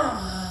does.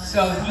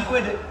 So he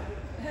would,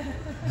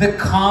 the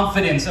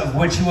confidence of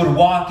which he would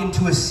walk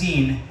into a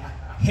scene,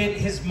 hit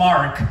his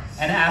mark,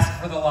 and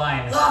ask for the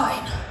line.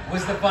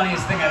 Was the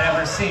funniest thing I'd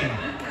ever seen.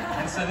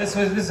 And so this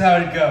is how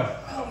it'd go.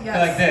 Oh, Go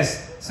yes. like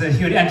this. So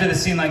he would enter the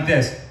scene like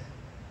this.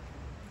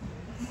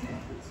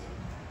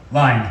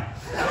 Line.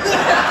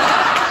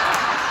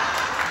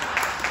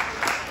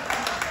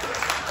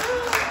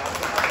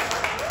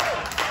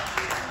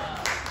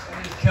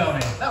 It'd kill me.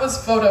 That was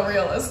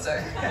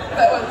photorealistic.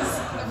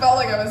 I felt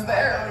like I was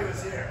there. He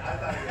was here. I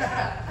thought he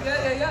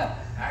was here. Yeah.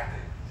 Acting.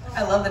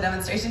 I love the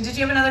demonstration. Did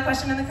you have another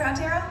question in the crowd,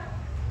 Tara?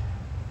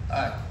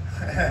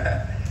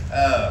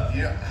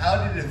 You know,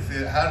 how did it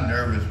feel? How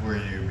nervous were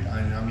you?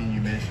 I mean,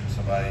 you mentioned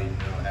somebody, you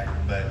know, actor,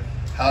 but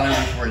how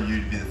nervous were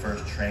you to be the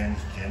first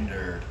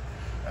transgender,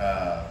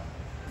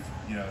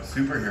 you know,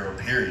 superhero?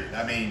 Period.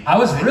 I mean, I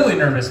was really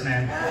nervous,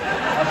 man.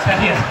 I'll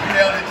tell you. You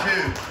nailed it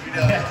too. You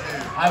nailed it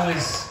too. I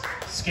was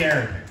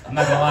scared. I'm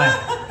not gonna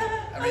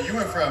lie. I mean, you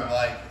went from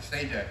like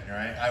stage acting,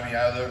 right? I mean,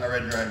 I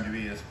read your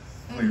IMDb, it's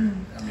clear.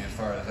 I mean, as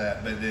far as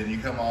that, but then you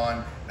come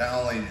on not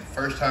only the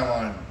first time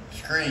on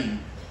screen,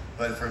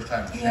 but the first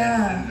time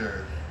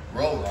transgender.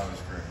 role on the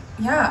screen.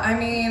 Yeah, I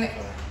mean,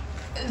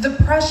 the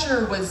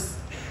pressure was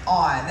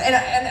on.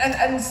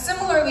 And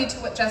similarly to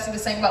what Jesse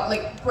was saying about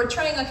like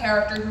portraying a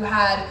character who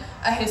had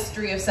a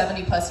history of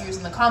 70 plus years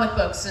in the comic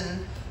books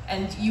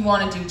and you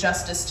want to do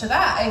justice to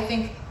that, I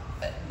think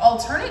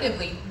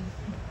alternatively,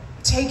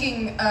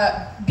 taking,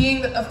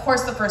 being of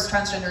course the first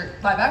transgender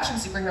live action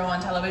superhero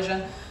on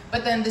television,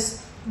 but then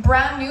this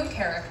brand new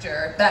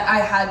character that I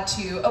had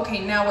to, okay,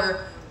 now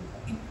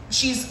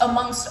she's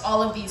amongst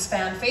all of these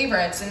fan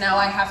favorites and now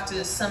I have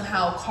to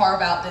somehow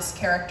carve out this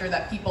character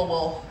that people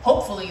will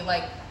hopefully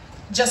like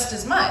just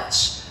as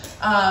much.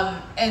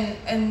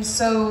 And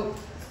so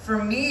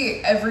for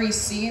me, every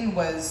scene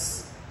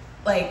was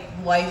like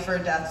life or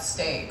death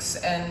stakes.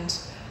 And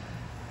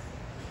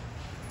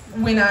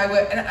when I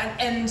would,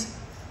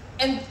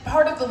 and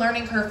part of the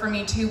learning curve for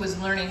me too was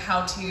learning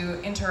how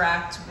to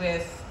interact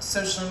with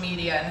social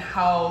media and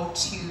how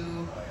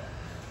to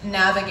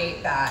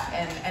navigate that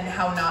and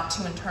how not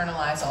to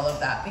internalize all of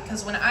that.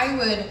 Because when I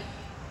would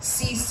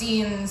see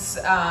scenes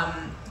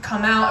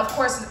come out, of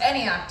course,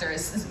 any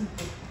actors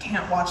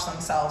can't watch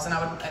themselves, and I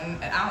don't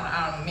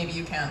know, maybe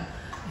you can.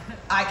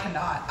 I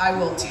cannot. I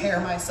will tear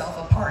myself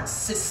apart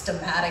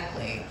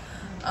systematically.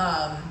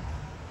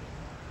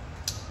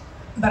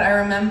 But I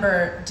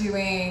remember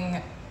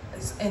doing,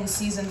 in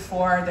season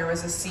 4, there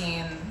was a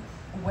scene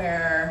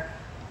where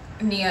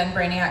Nia and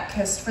Brainiac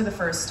kissed for the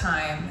first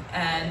time,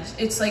 and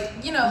it's like,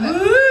 you know,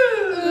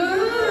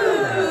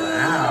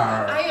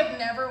 I have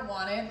never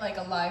wanted like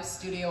a live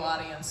studio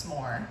audience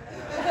more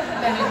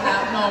than in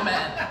that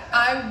moment.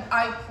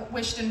 I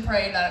wished and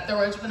prayed that there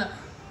was been a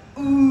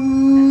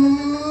ooh.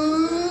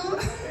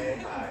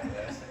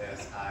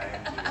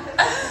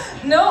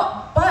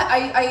 No, but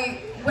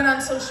I went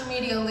on social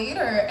media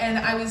later and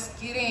I was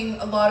getting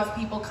a lot of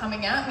people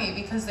coming at me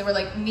because they were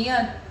like,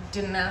 Nia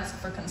didn't ask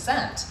for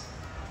consent.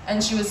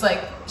 And she was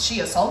like, she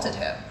assaulted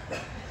him.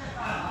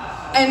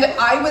 And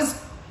I was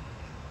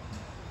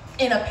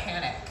in a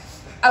panic.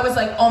 I was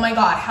like, oh my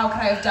God, how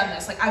could I have done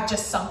this? Like, I've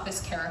just sunk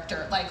this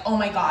character. Like, oh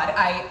my God.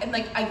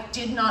 I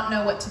did not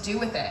know what to do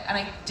with it. And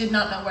I did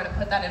not know where to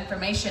put that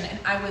information. And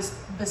I was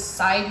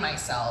beside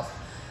myself.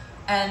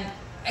 And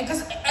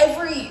because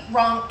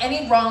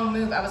any wrong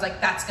move, I was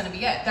like, that's gonna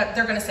be it.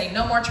 They're gonna say,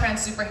 no more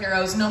trans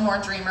superheroes, no more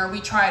Dreamer,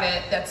 we tried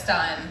it, that's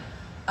done.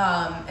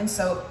 And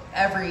so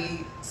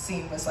every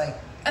scene was like,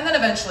 and then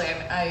eventually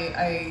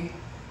I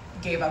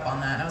gave up on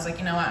that. I was like,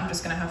 you know what, I'm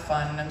just gonna have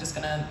fun. I'm just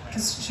gonna,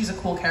 because she's a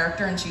cool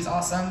character and she's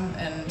awesome,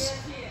 and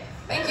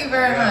thank you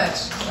very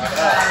much. No,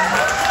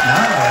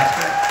 that's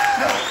great.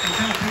 No, and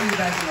kind of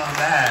piggybacking on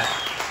that,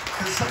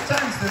 because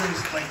sometimes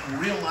there's like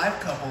real life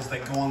couples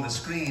that go on the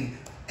screen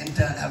and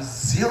have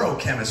zero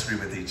chemistry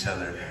with each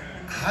other.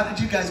 How did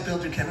you guys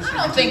build your chemistry?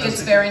 I don't think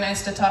it's very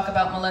nice to talk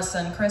about Melissa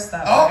and Chris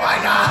that way. Oh my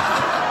God!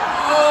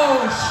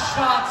 Oh,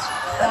 shots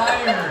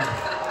fired.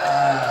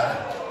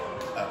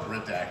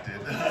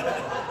 Redacted.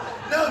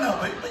 No,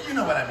 but you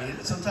know what I mean.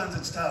 Sometimes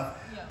it's tough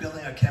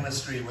building a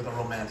chemistry with a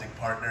romantic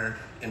partner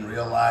in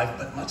real life,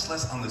 but much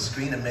less on the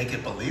screen and make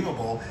it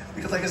believable.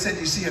 Because like I said,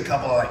 you see a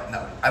couple like,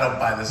 no, I don't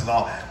buy this at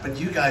all. But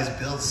you guys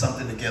build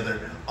something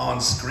together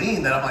on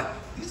screen that I'm like,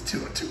 these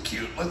two are too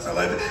cute. But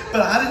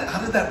how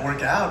did that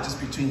work out just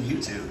between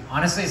you two?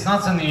 Honestly, it's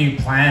not something you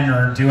plan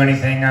or do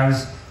anything.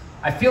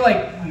 I feel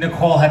like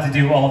Nicole had to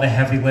do all the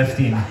heavy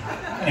lifting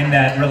in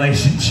that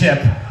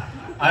relationship.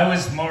 I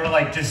was more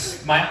like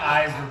just, my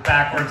eyes were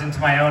backwards into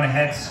my own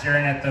head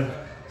staring at the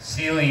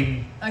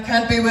ceiling. I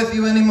can't be with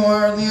you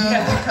anymore,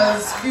 Nia,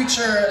 because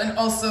future and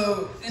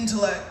also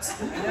intellect.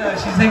 Yeah,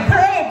 she's like,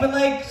 great, but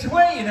like,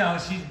 wait, you know,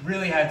 she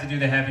really had to do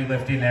the heavy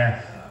lifting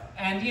there.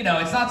 And you know,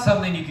 it's not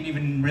something you can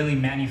even really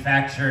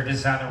manufacture. It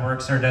just either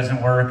works or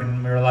doesn't work,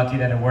 and we were lucky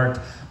that it worked.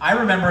 I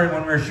remember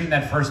when we were shooting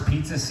that first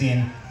pizza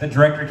scene, the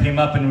director came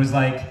up and was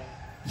like,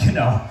 you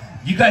know,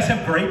 you guys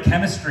have great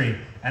chemistry.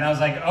 And I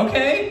was like,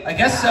 okay, I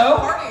guess so.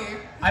 Party.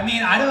 I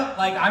mean,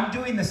 I'm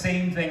doing the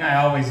same thing I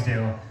always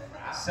do.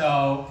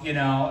 So, you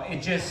know,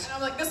 it just... And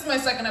I'm like, this is my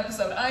second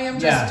episode. I am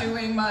just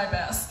doing my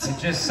best. It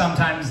just,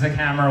 sometimes the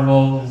camera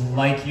will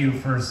like you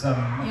for some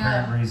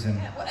apparent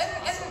reason.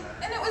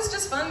 And it was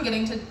just fun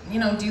getting to, you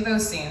know, do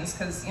those scenes.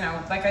 Because, you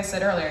know, like I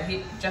said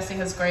earlier, Jesse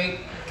has great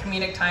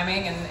comedic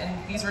timing.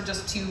 And these were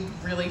just two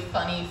really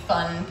funny,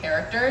 fun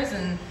characters.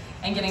 And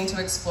getting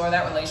to explore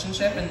that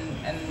relationship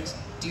and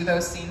do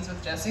those scenes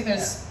with Jesse,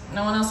 there's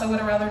no one else I would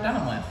have rather done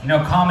them with. You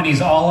know,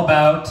 comedy's all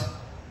about...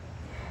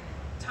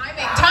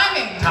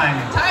 Timing.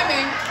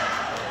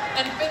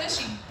 And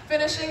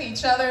finishing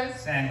each other's...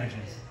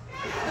 sandwiches.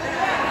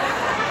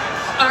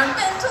 Our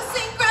mental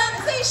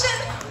synchronization.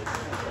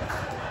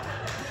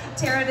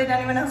 Tara, did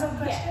anyone else have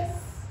questions?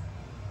 Yes.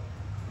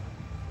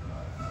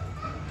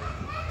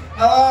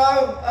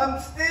 Hello, I'm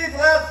Steve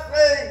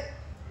Leslie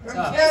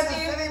from Kansas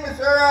City,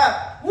 Missouri.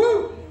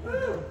 Woo!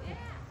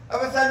 It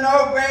was a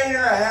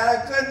no-brainer. I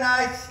had a good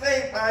night's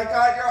sleep. I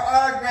got your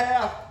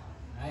autograph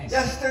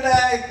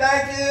yesterday.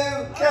 Thank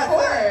you, Of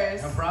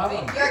course. No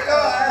problem. Check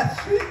out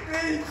sweet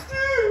dreams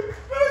too.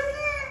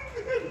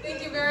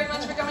 Thank you very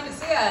much for coming to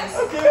see us.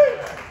 Okay.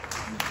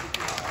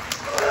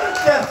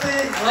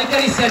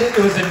 Somebody said it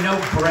was a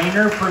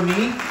no-brainer for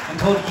me and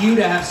told you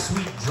to have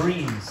sweet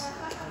dreams.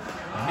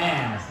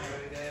 Man,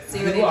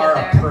 you are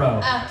a pro.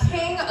 A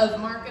king of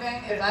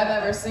marketing, if I've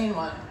ever seen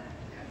one.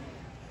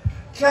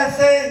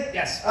 Jesse?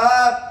 Yes.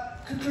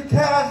 Could you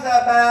tell us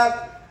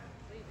about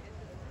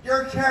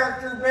your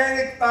character,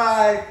 Radix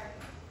 5?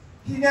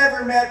 He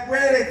never met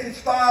Radix, his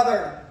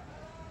father.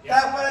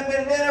 That would have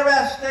been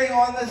interesting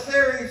on the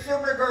series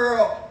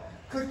Supergirl.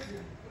 Could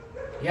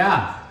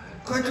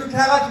you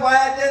tell us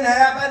why it didn't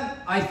happen?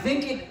 I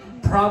think it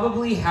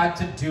probably had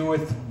to do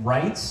with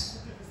rights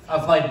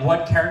of like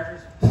what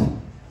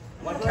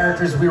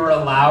characters we were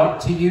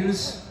allowed to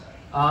use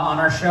on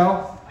our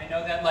show. I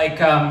know that like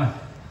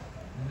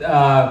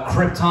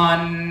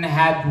Krypton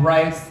had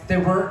rights. They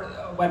were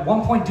at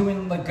one point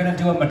gonna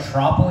do a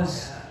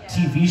Metropolis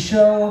TV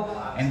show,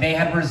 and they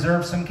had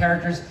reserved some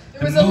characters.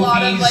 There was a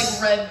lot of like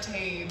red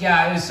tape.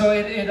 Yeah, so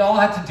it all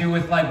had to do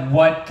with like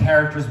what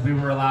characters we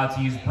were allowed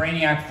to use.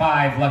 Brainiac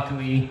 5,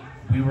 luckily,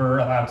 we were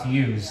allowed to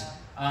use.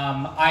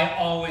 I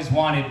always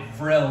wanted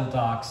Vril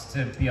Docs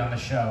to be on the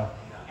show,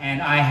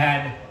 and I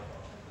had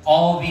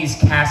all these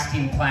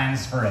casting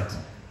plans for it.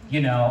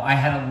 You know, I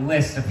had a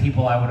list of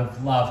people I would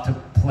have loved to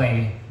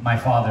play my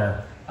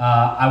father.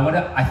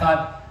 I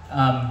thought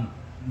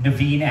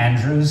Naveen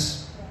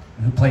Andrews,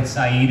 who played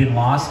Saeed in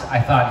Lost,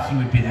 I thought he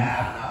would be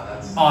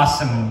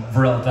awesome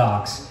Vril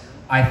Docs.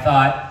 I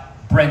thought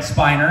Brent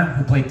Spiner,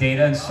 who played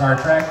Data in Star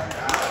Trek,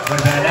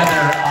 would have been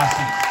another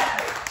awesome.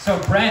 So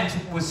Brent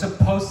was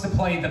supposed to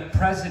play the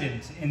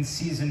president in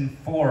season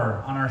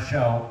 4 on our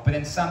show, but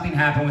then something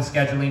happened with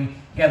scheduling.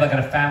 He had like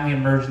a family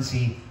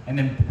emergency, and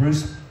then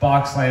Bruce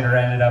Boxleiter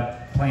ended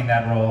up playing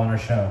that role on our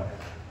show.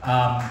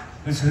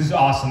 Who's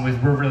awesome.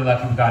 We're really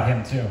lucky we got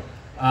him too.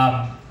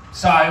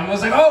 So I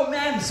was like, oh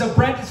man, so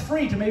Brent is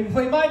free to maybe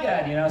play my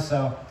dad, you know,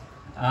 so.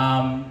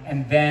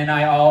 And then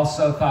I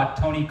also thought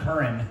Tony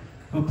Curran,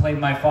 who played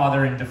my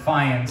father in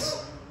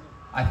Defiance,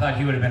 I thought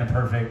he would have been a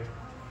perfect.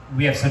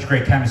 We have such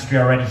great chemistry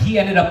already. He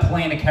ended up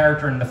playing a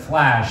character in The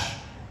Flash,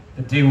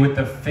 the dude with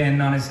the fin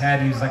on his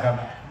head. He was like a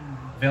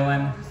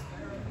villain.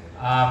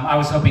 I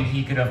was hoping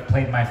he could have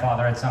played my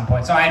father at some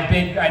point. So I had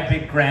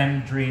big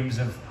grand dreams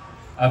of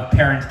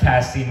parent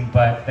casting,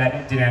 but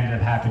that didn't end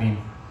up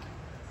happening.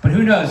 But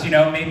who knows, you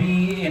know,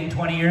 maybe in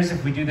 20 years,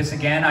 if we do this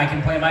again, I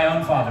can play my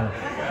own father.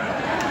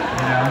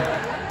 You know?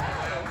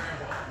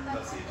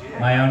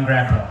 My own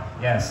grandpa,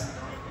 yes.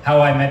 How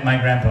I met my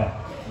grandpa.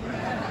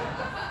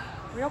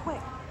 Real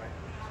quick.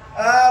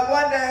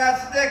 One day,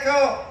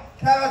 Nicole,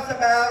 tell us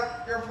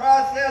about your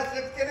process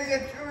of getting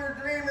into your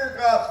dreamer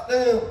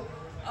costume.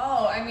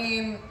 Oh, I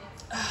mean,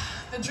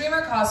 the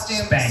dreamer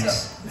costume.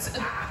 Spanx. So,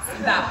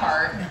 that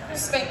part.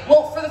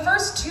 Well, for the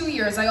first 2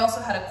 years, I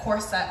also had a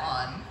corset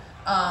on,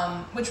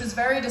 which was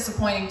very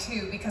disappointing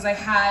too, because I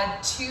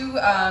had 2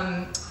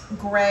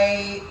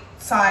 gray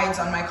sides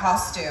on my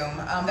costume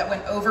that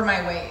went over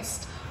my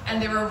waist, and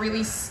they were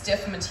really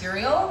stiff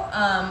material,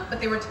 but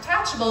they were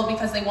detachable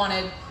because they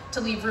wanted to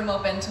leave room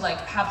open to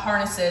like have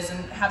harnesses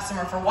and have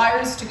somewhere for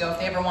wires to go if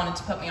they ever wanted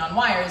to put me on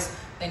wires.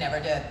 They never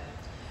did.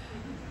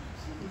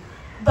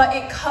 But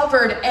it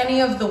covered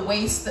any of the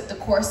waist that the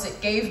corset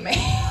gave me.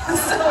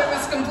 So it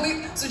was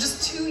complete, so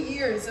just 2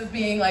 years of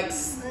being like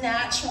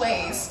snatch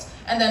waist,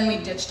 and then we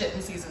ditched it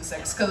in season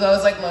 6, because I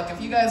was like, look, if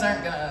you guys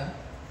aren't gonna,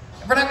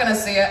 if we're not gonna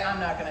see it,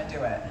 I'm not gonna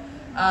do it.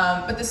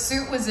 But the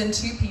suit was in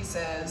 2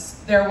 pieces.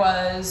 There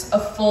was a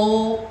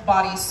full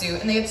body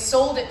suit, and they had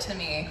sold it to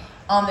me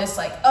on this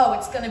like, oh,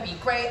 it's gonna be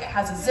great. It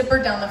has a zipper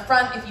down the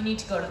front if you need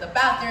to go to the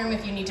bathroom,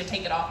 if you need to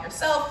take it off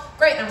yourself.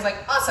 Great, and I was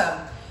like, awesome.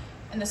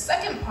 And the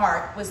second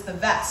part was the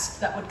vest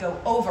that would go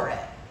over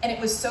it. And it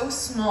was so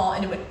small,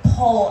 and it would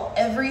pull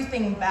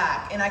everything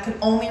back, and I could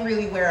only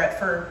really wear it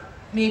for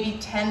maybe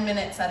 10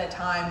 minutes at a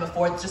time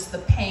before just the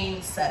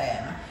pain set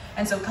in.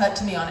 And so cut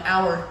to me on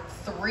hour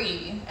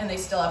 3, and they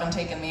still haven't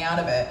taken me out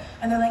of it.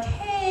 And they're like,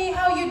 hey,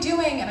 how you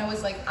doing? And I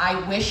was like, I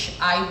wish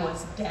I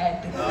was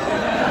dead.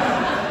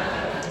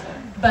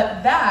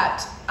 But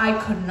that, I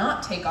could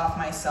not take off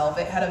myself.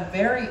 It had a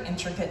very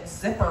intricate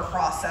zipper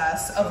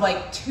process of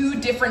like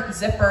 2 different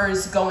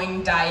zippers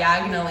going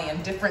diagonally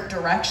in different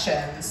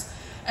directions.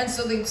 And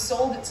so they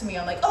sold it to me.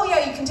 I'm like, oh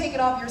yeah, you can take it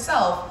off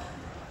yourself.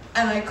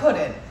 And I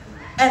couldn't.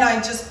 And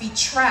I'd just be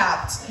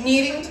trapped,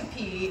 needing to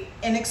pee,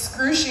 in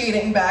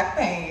excruciating back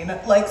pain.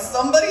 Like,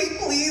 somebody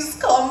please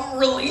come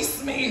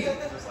release me.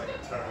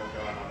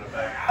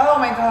 Oh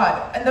my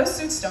God, and those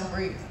suits don't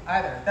breathe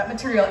either. That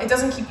material, it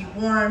doesn't keep you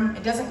warm,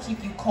 it doesn't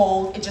keep you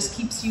cold, it just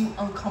keeps you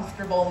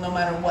uncomfortable no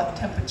matter what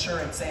temperature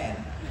it's in.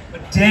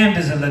 But damn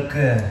does it look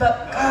good.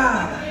 But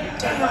God,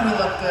 damn we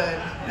look good.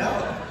 No,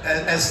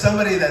 as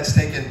somebody that's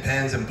taken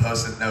pens and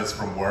post-it notes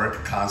from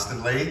work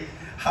constantly,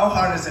 how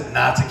hard is it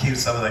not to keep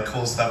some of that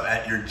cool stuff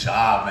at your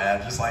job,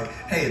 man? Just like,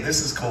 hey,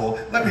 this is cool,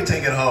 let me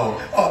take it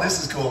home. Oh,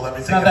 this is cool, let me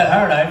take it home. It's not that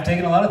hard, I've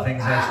taken a lot of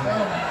things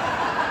actually.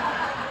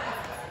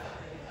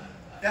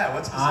 Yeah,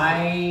 what's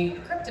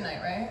kryptonite,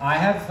 right? I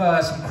have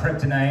some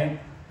kryptonite,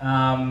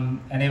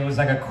 and it was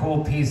like a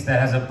cool piece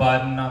that has a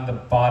button on the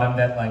bottom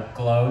that like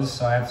glows.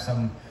 So I have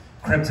some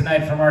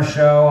kryptonite from our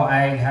show.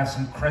 I have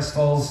some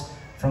crystals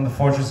from the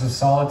Fortress of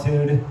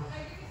Solitude.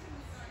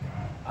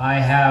 I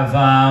have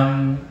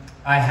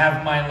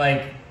my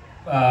like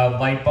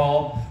light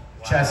bulb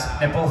chest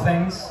nipple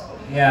things.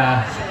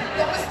 Yeah.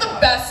 That was the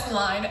best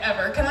line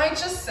ever. Can I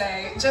just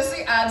say,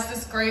 Jesse adds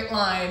this great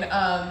line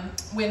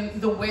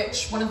when the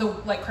witch, one of the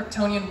like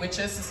Kryptonian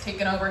witches, is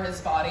taken over his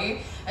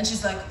body, and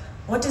she's like,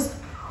 "What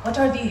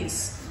are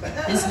these?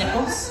 His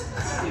nipples?"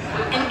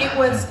 And it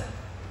was.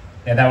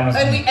 Yeah, that one was.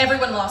 And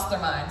everyone lost their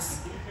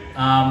minds.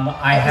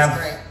 I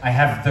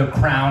have the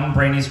crown,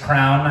 Brainy's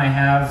crown. I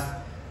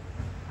have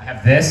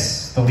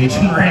this, the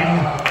Legion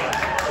ring.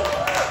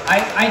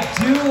 I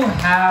do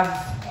have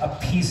a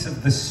piece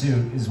of the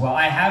suit as well.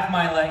 I have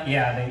my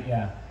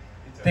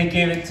they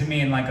gave it to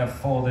me in like a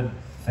folded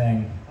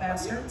thing.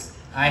 Bastards.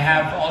 I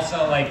have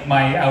also like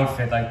my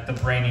outfit, like the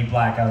Brainy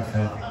black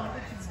outfit.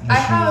 I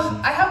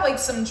have like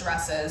some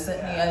dresses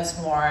that Nia's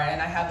worn,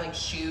 and I have like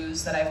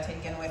shoes that I've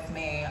taken with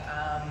me.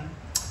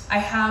 I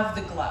have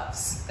the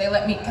gloves. They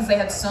let me, because they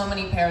had so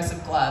many pairs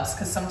of gloves,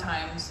 because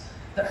sometimes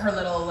her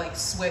little like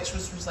switch,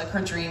 which was like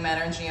her dream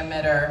energy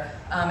emitter,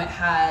 it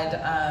had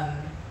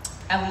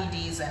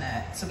LEDs in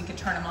it, so we could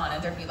turn them on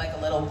and there'd be like a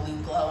little blue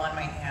glow on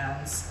my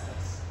hands,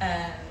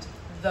 and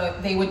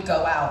they would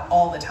go out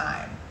all the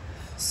time.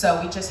 So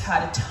we just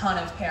had a ton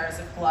of pairs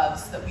of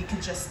gloves that we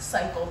could just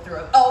cycle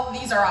through. Oh,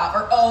 these are off,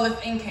 or oh, the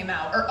thing came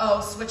out, or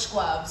oh, switch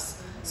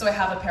gloves. So I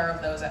have a pair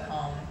of those at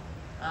home,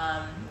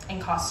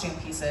 and costume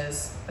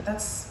pieces. But I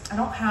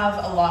don't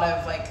have a lot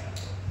of like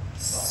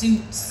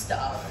suit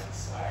stuff.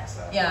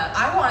 Yeah,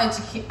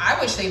 I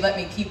wish they'd let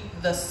me keep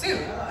the suit,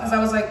 because I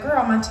was like,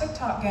 girl, my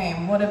TikTok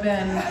game would have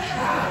been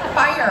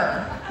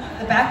fire.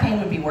 The back pain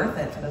would be worth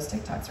it for those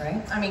TikToks,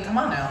 right? I mean, come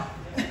on now.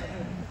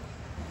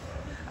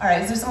 All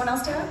right, is there someone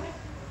else, Tara?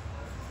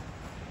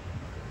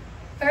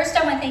 First,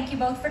 I want to thank you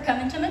both for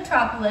coming to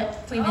Metropolis.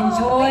 We've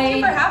enjoyed thank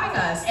you for having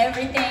us.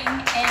 Everything,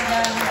 and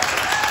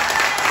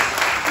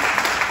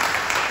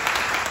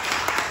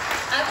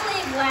I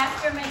believe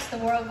laughter makes the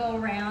world go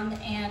around,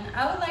 and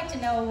I would like to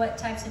know what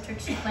types of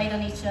tricks you played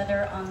on each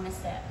other on the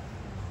set.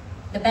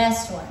 The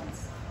best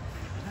ones.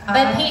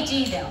 But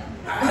PG them.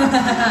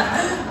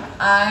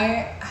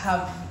 I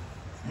have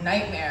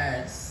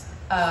nightmares.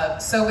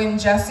 So when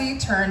Jesse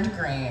turned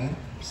green,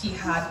 he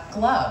had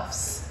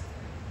gloves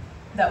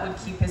that would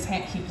keep his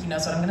hand, he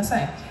knows what I'm gonna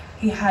say.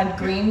 He had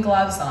green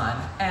gloves on,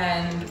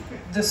 and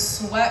the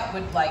sweat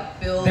would like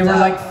build up. They were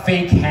like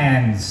fake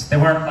hands. They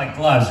weren't like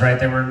gloves, right?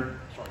 They were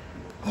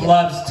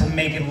gloves to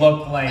make it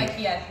look like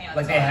he had hands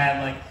like they on.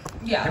 had like,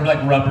 yeah. They were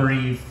like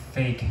rubbery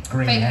fake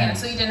green hands.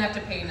 So he didn't have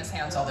to paint his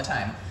hands all the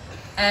time.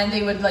 And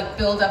they would like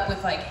build up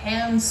with like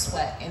hand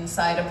sweat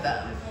inside of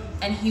them.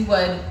 And he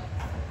would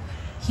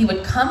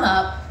come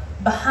up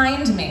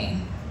behind me,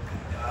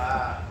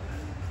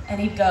 and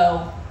he'd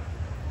go,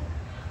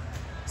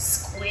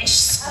 squish,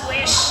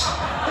 squish.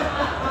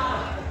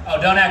 Oh,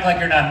 don't act like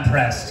you're not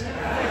impressed.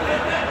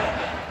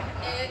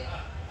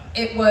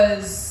 It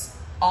was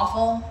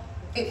awful.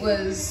 It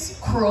was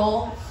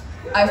cruel.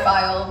 I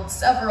filed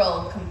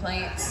several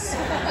complaints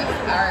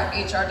with our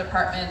HR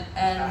department,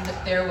 and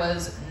there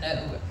was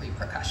no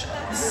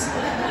repercussions.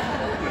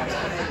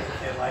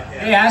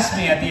 They asked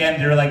me at the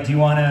end, they were like, do you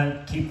want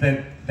to keep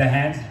the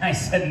hands? I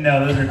said,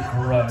 no, those are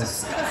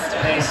gross.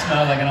 They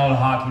smelled like an old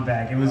hockey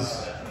bag. It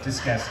was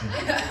disgusting.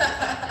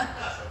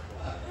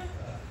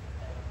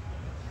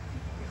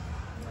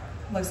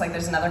 Looks like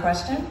there's another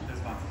question.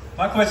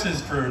 My question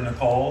is for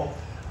Nicole.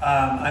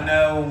 I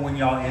know when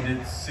y'all ended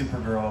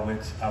Supergirl,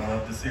 which I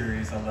love the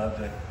series, I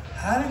loved it.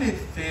 How did it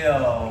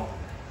feel,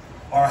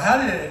 or how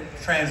did the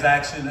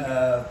transaction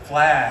of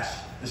Flash,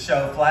 the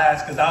show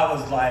Flash, because I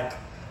was like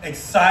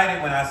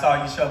excited when I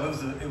saw you show up.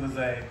 It was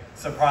a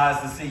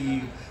surprise to see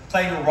you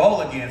play your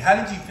role again. How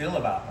did you feel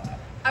about that?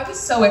 I was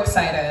so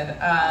excited.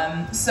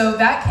 So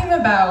that came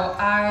about,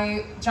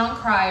 John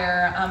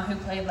Cryer, who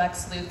played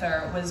Lex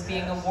Luthor, was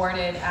being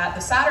awarded at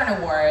the Saturn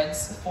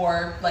Awards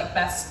for like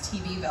Best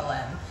TV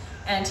Villain.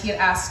 And he had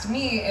asked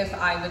me if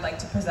I would like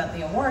to present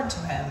the award to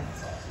him.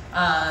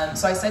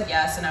 So I said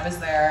yes, and I was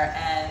there.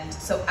 And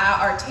so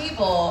at our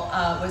table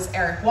was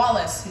Eric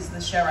Wallace, who's the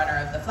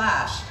showrunner of The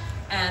Flash.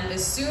 And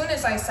as soon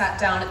as I sat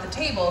down at the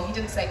table, he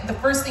didn't say, the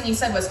first thing he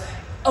said was,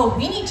 "Oh,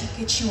 we need to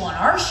get you on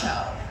our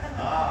show."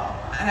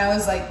 And I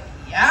was like,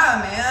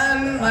 yeah,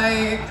 man,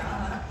 like,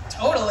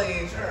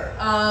 totally. Sure.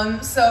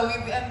 So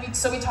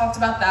we talked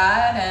about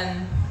that,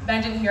 and then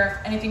I didn't hear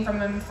anything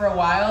from him for a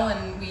while,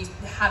 and we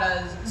had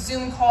a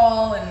Zoom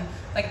call and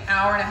like an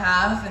hour and a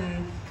half,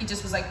 and he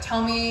just was like,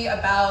 tell me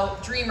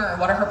about Dreamer,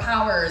 what are her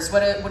powers,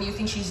 what do you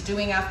think she's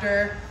doing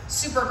after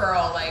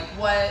Supergirl, like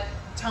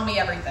tell me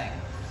everything.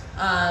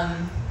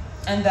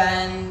 And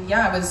then,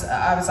 yeah,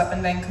 I was up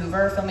in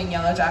Vancouver filming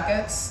Yellow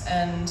Jackets,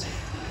 and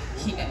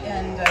I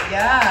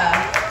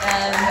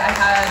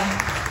had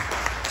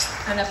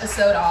an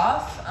episode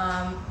off,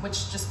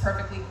 which just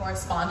perfectly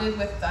corresponded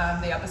with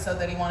the episode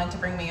that he wanted to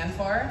bring me in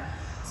for.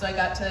 So I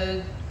got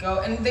to go,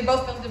 and they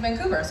both filmed in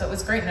Vancouver, so it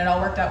was great, and it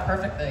all worked out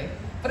perfectly.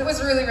 But it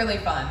was really, really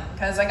fun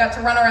because I got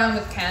to run around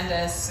with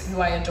Candace, who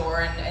I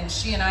adore, and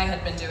she and I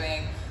had been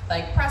doing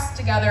like press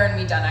together, and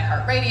we'd done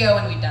iHeartRadio,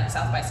 and we'd done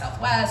South by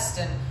Southwest,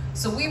 and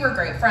so we were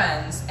great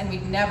friends, and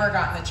we'd never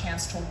gotten the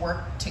chance to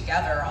work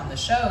together on the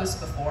shows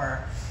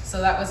before.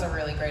 So that was a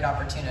really great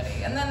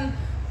opportunity. And then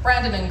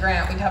Brandon and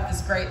Grant, we'd have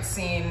this great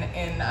scene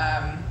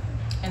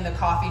in the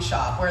coffee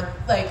shop where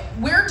like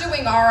we're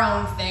doing our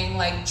own thing,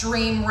 like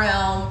dream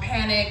realm,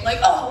 panic, like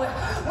oh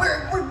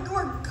we're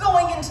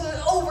going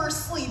into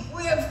oversleep.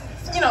 We have,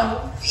 you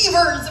know,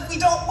 fevers if we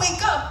don't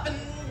wake up, and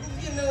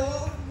you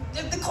know,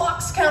 if the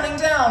clock's counting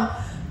down.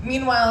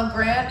 Meanwhile,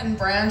 Grant and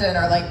Brandon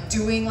are like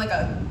doing like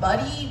a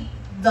buddy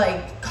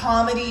like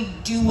comedy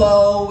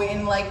duo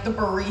in like the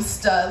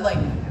barista, like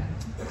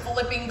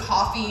flipping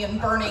coffee and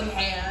burning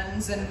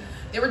hands, and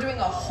they were doing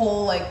a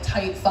whole like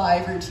tight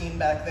 5 routine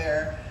back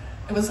there.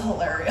 It was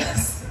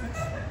hilarious.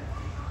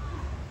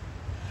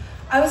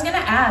 I was gonna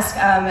ask,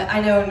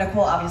 I know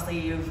Nicole, obviously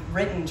you've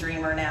written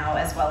Dreamer now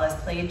as well as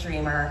played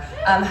Dreamer.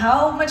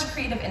 How much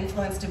creative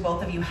influence do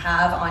both of you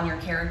have on your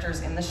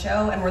characters in the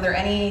show? And were there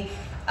any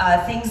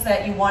things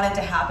that you wanted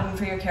to happen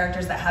for your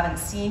characters that haven't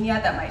seen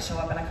yet that might show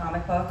up in a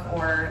comic book?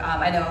 Or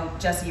I know,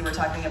 Jesse, you were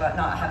talking about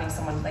not having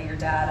someone play your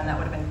dad, and that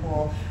would have been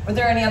cool. Were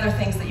there any other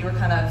things that you were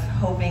kind of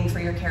hoping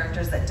for your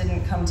characters that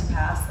didn't come to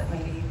pass that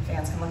maybe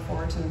fans can look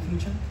forward to in the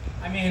future?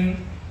 I mean,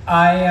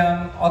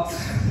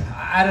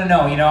 I don't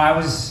know, you know,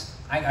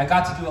 I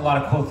got to do a lot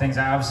of cool things.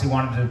 I obviously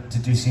wanted to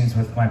do scenes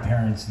with my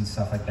parents and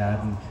stuff like that.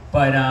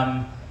 But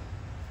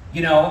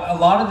you know, a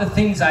lot of the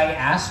things I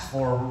asked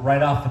for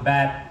right off the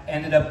bat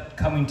ended up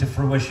coming to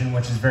fruition,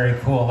 which is very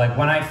cool. Like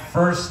when I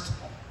first,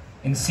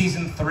 in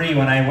season 3,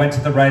 when I went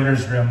to the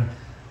writer's room,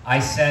 I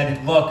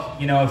said, look,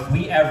 you know, if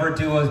we ever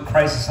do a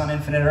Crisis on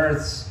Infinite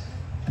Earths,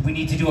 we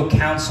need to do a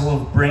council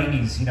of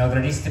brainies. You know,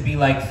 there needs to be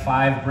like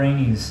 5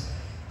 brainies.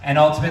 And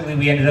ultimately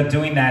we ended up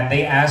doing that.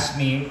 They asked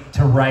me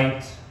to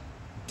write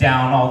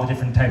down all the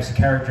different types of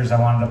characters I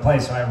wanted to play.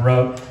 So I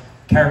wrote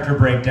character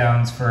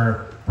breakdowns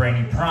for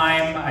Brainy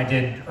Prime. I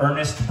did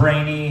Ernest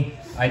Brainy.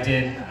 I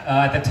did,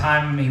 at the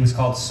time he was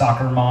called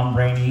Soccer Mom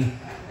Brainy.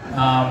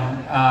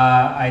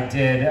 I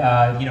did,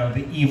 you know,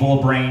 the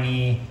Evil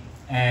Brainy,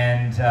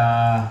 and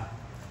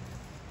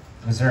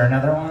was there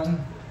another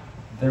one?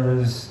 There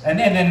was, and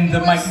then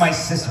my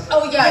sister.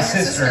 Oh yeah, my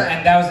sister.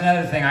 And that was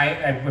another thing.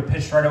 I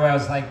pitched right away. I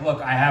was like,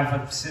 look, I have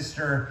a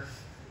sister.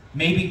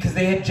 Maybe because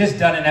they had just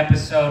done an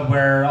episode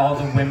where all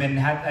the women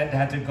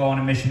had to go on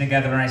a mission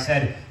together, and I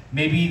said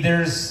maybe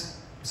there's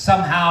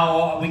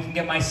somehow we can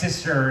get my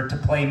sister to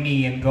play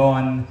me and go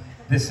on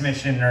this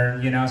mission,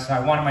 or you know. So I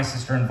wanted my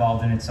sister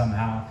involved in it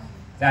somehow.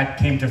 That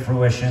came to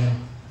fruition.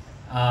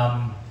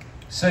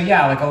 So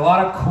yeah, like a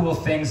lot of cool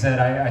things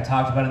that I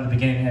talked about in the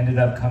beginning ended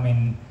up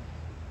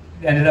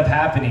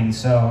happening.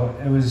 So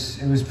it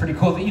was pretty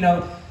cool. You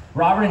know,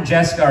 Robert and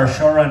Jessica, our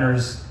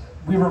showrunners,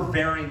 we were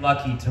very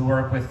lucky to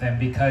work with them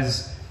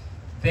because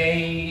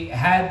they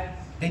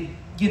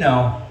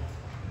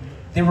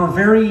were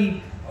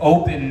very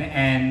open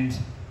and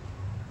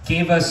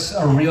gave us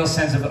a real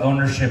sense of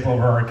ownership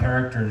over our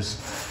characters,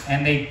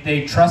 and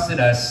they trusted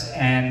us,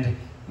 and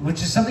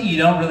which is something you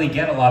don't really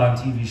get a lot on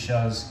TV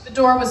shows. The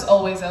door was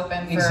always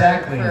open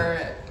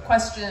for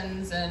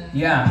questions and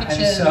pitches.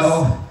 And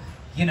so,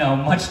 you know,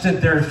 much to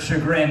their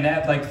chagrin,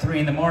 at like 3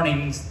 in the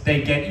morning,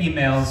 they get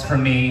emails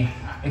from me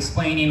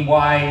explaining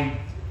why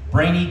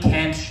Brainy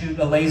can't shoot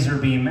a laser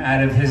beam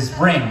out of his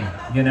ring,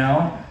 you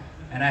know?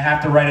 And I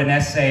have to write an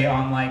essay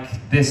on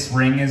like, this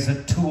ring is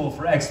a tool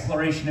for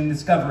exploration and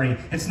discovery.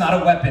 It's not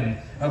a weapon,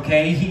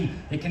 okay?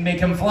 It can make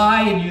him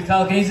fly and use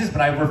telekinesis, but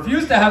I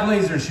refuse to have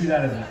lasers shoot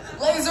out of it.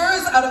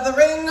 Lasers out of the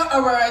ring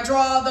are where I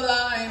draw the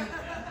line.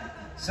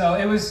 So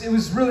it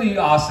was really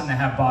awesome to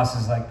have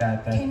bosses like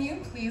that. Can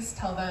you please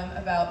tell them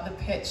about the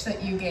pitch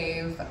that you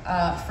gave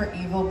for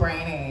Evil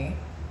Brainy?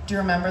 Do you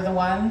remember the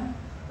one?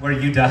 Where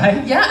you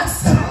die?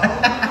 Yes.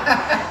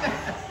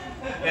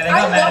 Yeah,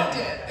 I loved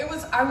it.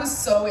 I was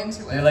so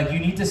into it. They're like, you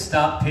need to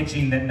stop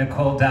pitching that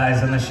Nicole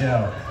dies on the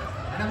show.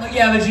 And I'm like,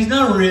 yeah, but she's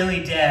not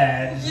really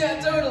dead. Yeah,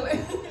 totally.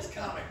 It's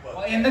comic book.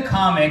 Well, in the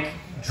comic,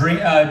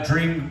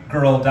 Dream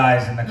Girl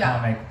dies in the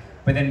comic,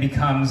 but then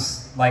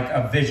becomes like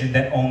a vision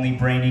that only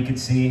Brainy could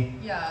see.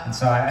 Yeah. And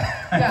so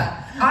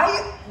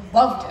I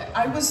loved it.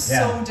 I was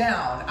so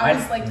down. I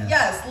was like,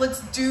 yes,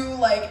 let's do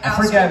like. I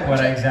forget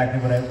exactly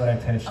what I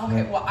pitched.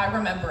 Okay, well I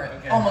remember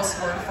it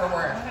almost word for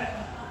word.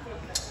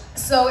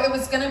 So it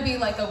was gonna be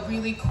like a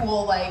really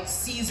cool like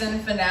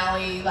season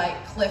finale, like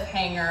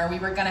cliffhanger. We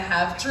were gonna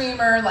have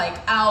Dreamer like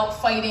out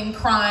fighting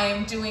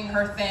crime, doing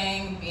her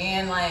thing,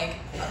 being like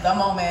the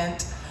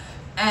moment.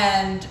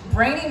 And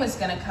Brainy was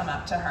gonna come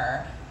up to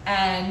her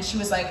and she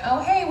was like,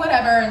 oh hey,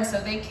 whatever. And so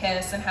they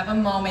kiss and have a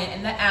moment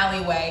in the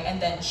alleyway, and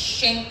then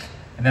shink.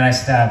 And then I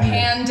stab you.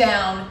 Hand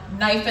down,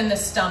 knife in the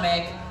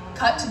stomach.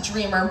 cut to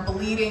Dreamer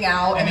bleeding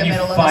out and in the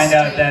middle of the find street.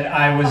 out that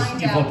I was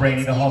Find evil out Brainy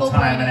it's the whole evil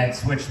time, Brainy. and I'd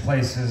switched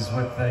places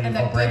with the And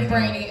evil that Brainy. good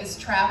Brainy is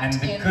trapped And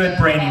the in good the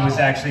Brainy was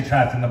bottle. actually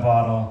trapped in the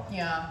bottle.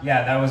 Yeah.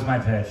 Yeah, that was my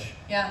pitch.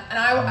 Yeah,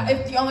 and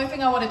if the only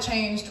thing I would have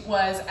changed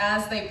was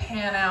as they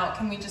pan out,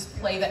 can we just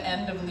play the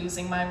end of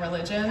Losing My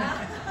Religion?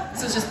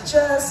 So it's just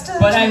a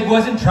But I dream.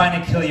 wasn't trying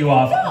to kill you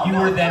off. No, you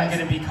no, were of then course.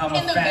 going to become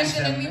In a the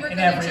vision, and phantom we were in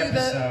gonna every do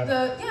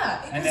episode.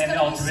 yeah, and it's then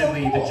gonna be so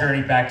ultimately cool. the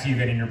journey back to you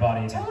getting your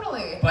body again.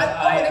 Totally. But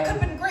And it could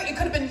have been great. It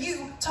could have been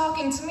you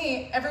talking to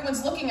me.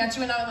 Everyone's looking at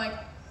you, and I'm like,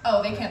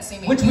 oh, they can't see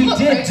me. Which You we look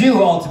did great.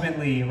 do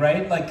ultimately,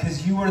 right? Like,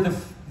 because you were the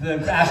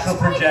astral That's right,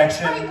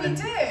 projection. that's right, we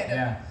did.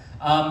 Yeah.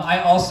 I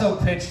also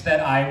pitched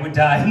that I would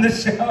die in the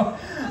show.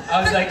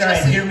 I was like, all right,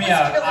 Jesse hear me was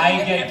out. killing I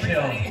get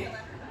everybody. killed.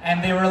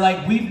 And they were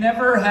like, we've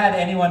never had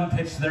anyone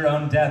pitch their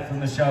own death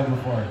from the show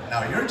before.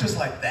 No, you're just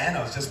like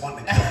Thanos, just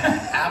wanting to kill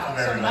half of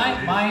So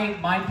everybody.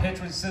 my pitch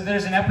was, so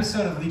there's an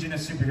episode of Legion of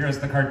Superheroes,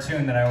 the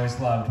cartoon that I always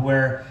loved,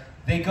 where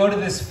they go to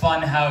this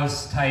fun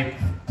house type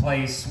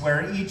place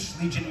where each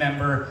Legion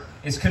member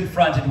is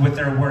confronted with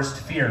their worst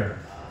fear.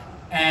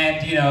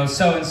 And, you know,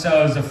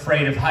 so-and-so is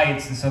afraid of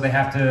heights, and so they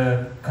have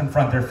to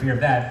confront their fear of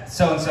that.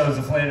 So-and-so is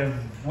afraid of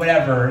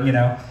whatever, you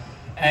know.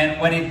 And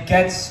when it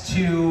gets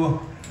to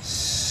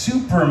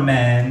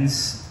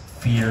Superman's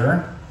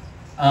fear,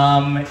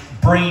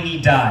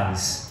 Brainy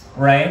dies,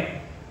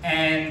 right?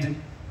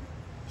 And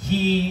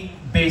he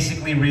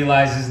basically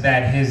realizes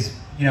that his,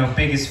 you know,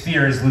 biggest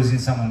fear is losing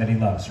someone that he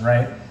loves,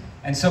 right?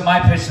 And so my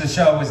pitch to the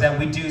show was that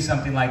we do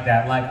something like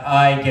that, like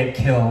I get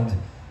killed,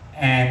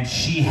 and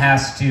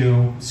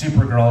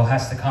Supergirl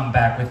has to come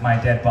back with my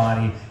dead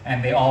body,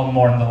 and they all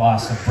mourn the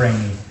loss of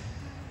Brainy.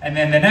 And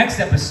then the next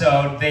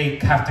episode, they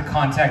have to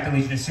contact the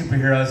Legion of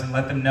Superheroes and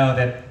let them know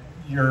that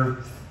your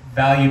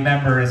valued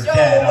member is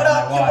dead what on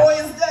up? my Your watch. boy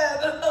is dead.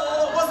 It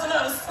wasn't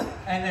us.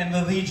 And then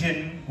the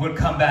Legion would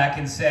come back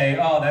and say,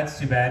 oh, that's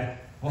too bad.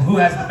 Well, who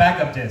has the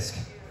backup disc?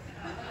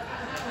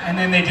 And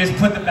then they just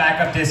put the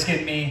backup disc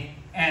in me,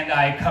 and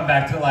I come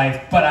back to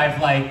life, but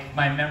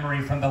my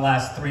memory from the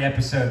last 3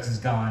 episodes is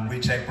gone. We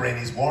checked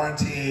Brainy's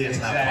warranty, it's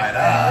not quite up.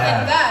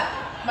 And that,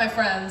 my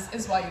friends,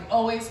 is why you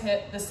always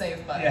hit the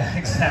save button. Yeah,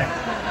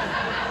 exactly.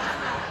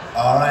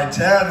 All right,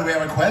 Tara, do we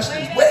have a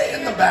question? Way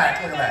in the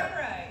back, look at that.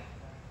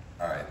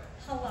 All right.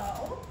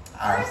 Hello.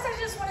 Hi. First, I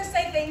just want to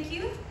say thank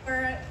you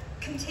for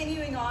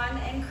continuing on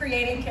and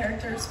creating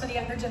characters for the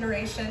younger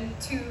generation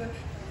to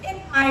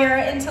admire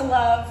and to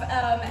love.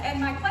 And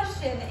my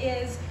question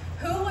is,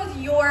 who was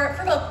your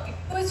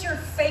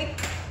favorite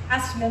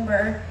cast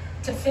member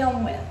to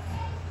film with?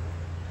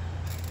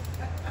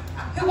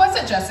 Who was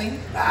it, Jesse?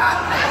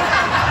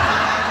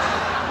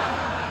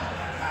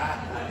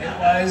 It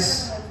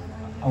was,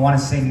 I want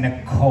to say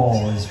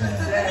Nicole is her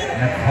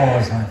name. Nicole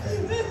is my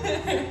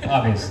favorite,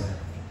 obviously.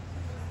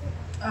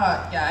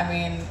 Yeah, I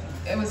mean,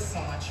 it was so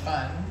much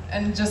fun.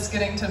 And just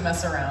getting to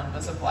mess around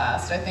was a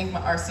blast. I think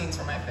our scenes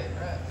were my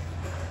favorite.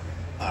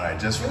 All right,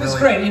 just It was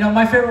great. You know,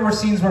 my favorite were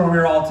scenes where we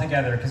were all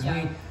together, because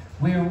we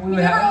would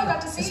never have, all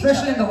got to see each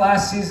especially in other. the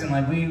last season,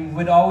 like we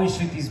would always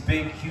shoot these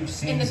big, huge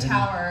scenes In the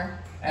tower.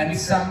 and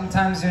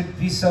sometimes it'd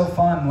be so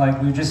fun. Like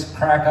we would just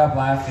crack up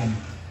laughing.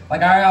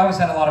 Like I always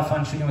had a lot of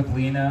fun shooting with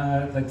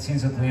Lena, like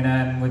scenes with Lena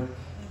and with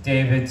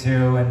David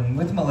too, and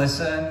with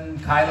Melissa and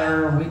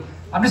Kyler.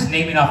 I'm just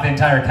naming off the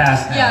entire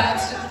cast now. Yeah,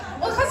 it's just,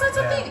 well, because that's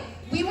the thing.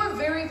 We were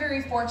very,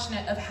 very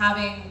fortunate of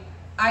having,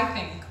 I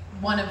think,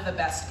 one of the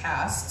best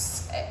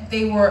casts.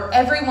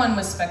 Everyone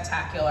was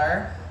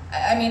spectacular.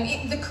 I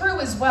mean, the crew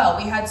as well.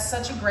 We had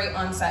such a great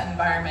on-set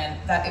environment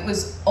that it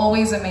was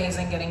always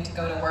amazing getting to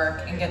go to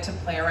work and get to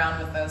play around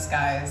with those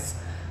guys.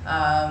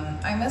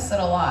 I miss it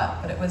a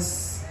lot, but it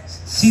was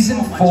Season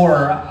so much 4,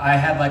 fun. I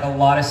had like a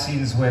lot of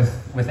scenes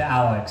with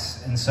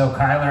Alex, and so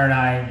Kyler and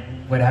I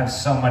would have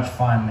so much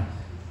fun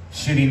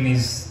shooting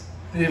these.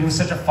 It was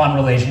such a fun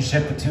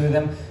relationship, the two of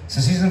them.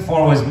 So season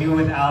 4 was me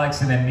with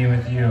Alex and then me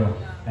with you,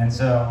 and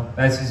so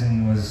that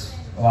season was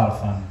a lot of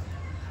fun.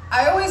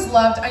 I always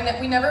loved,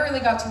 we never really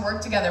got to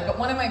work together, but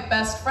one of my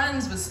best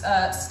friends was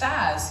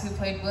Stas, who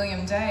played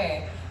William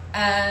Day.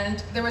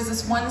 And there was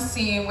this one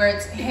scene where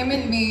it's him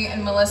and me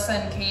and Melissa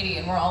and Katie,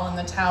 and we're all in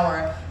the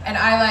tower,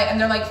 and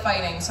they're like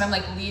fighting, so I'm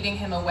like leading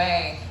him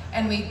away,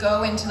 and we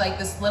go into like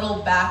this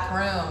little back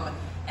room,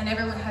 and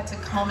everyone had to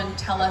come and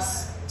tell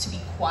us to be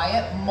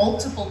quiet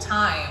multiple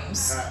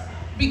times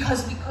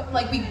because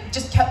we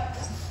just kept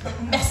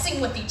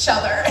messing with each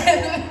other.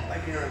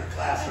 Like you're in a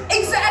classroom.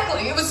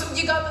 Exactly. It was,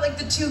 you got like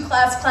the 2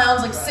 class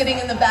clowns like sitting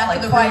in the back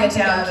of the room quiet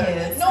down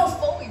together. kids. No,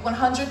 fully,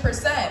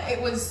 100%.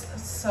 It was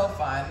so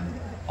fun.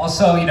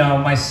 Also, you know,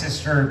 my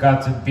sister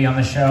got to be on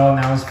the show, and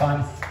that was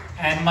fun.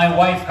 And my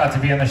wife got to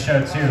be on the show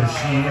too.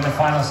 In the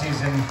final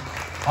season,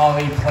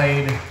 Holly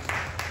played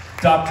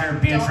Dr.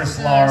 Beatrice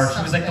Lahr.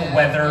 She was like the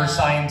weather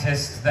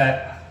scientist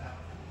that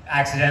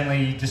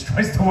accidentally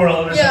destroys the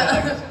world or something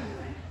like that.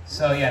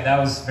 So yeah, that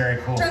was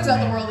very cool. Turns for out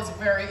me. the world is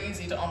very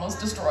easy to almost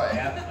destroy.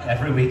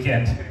 Every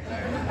weekend.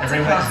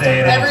 Every Wednesday.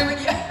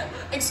 Yeah.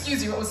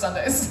 Excuse you, it was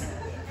Sundays.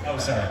 Oh,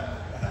 sorry.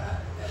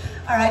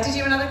 All right, did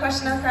you have another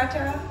question on the crowd,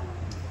 Tara?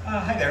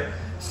 Hi there.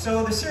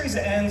 So the series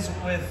ends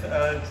with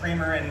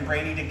Dreamer and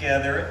Brainy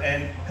together,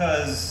 and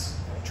because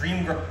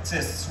Dream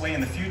exists way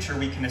in the future,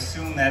 we can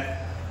assume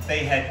that they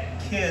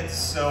had kids,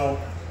 so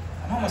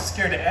I'm almost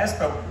scared to ask,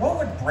 but what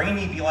would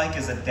Brainy be like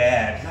as a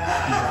dad, do you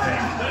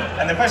think?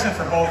 And the question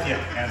for both of you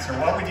to answer,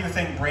 what would you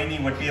think Brainy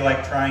would be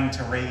like trying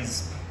to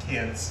raise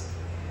kids?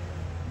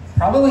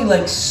 Probably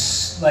like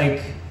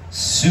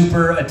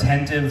super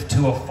attentive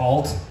to a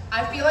fault.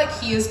 I feel like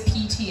he is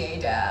PTA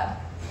dad.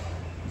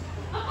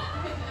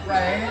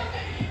 Right?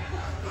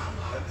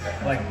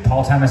 Like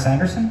Paul Thomas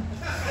Anderson?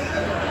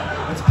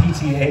 What's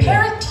PTA?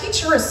 Parent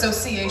Teacher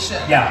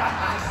Association. Yeah,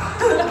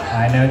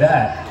 I know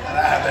that.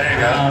 There you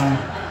go.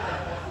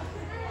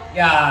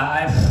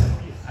 Yeah,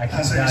 I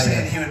can So tell you're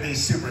saying you. he would be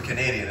super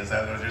Canadian, is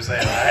that what you're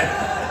saying, right?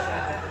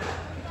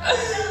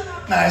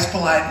 Nice,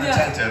 polite, and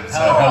attentive. So.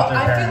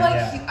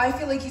 I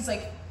feel like he's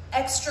like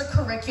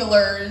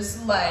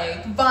extracurriculars,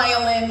 like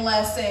violin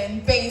lesson,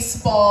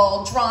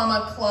 baseball,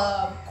 drama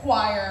club,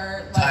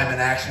 choir. Like, Time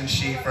and action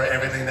sheet for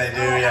everything they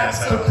do, yeah.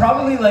 So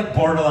probably like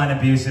borderline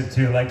abusive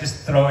too, like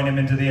just throwing him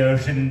into the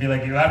ocean and be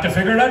like, you have to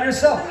figure it out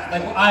yourself.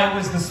 Like I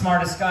was the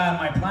smartest guy on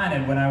my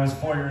planet when I was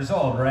 4 years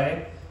old,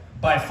 right?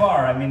 By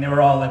far. I mean, they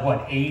were all like,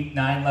 what, 8,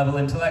 9 level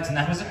intellects, and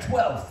I was at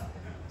 12.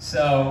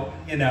 So,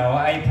 you know,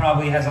 I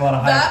probably has a lot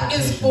of high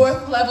expectations. That is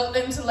 4th level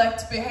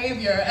intellect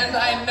behavior, and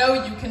I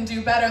know you can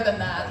do better than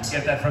that.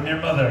 Get that from your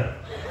mother.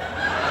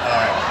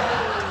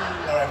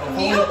 All right,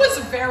 Mia was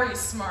very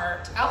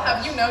smart. I'll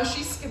have you know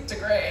she skipped a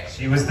grade.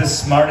 She was the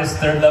smartest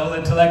 3rd level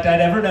intellect I'd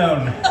ever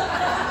known.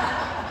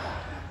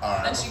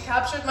 And she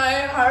captured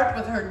my heart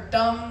with her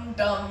dumb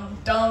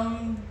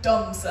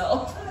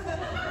self.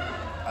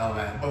 Oh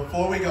man,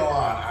 before we go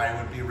on, I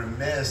would be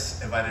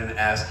remiss if I didn't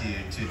ask you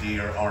to do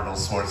your Arnold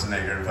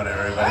Schwarzenegger in front of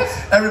everybody.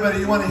 Everybody,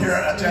 you want to hear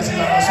Jesse's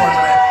Arnold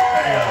Schwarzenegger?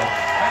 There you go.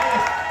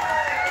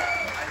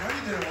 I know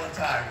you did it one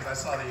time because I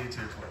saw the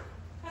YouTube clip.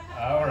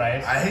 All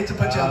right. I hate to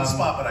put you on the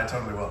spot, but I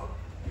totally will.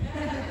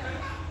 Here,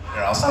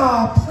 I'll start.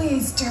 Oh,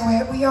 please do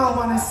it. We all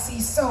want to see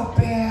so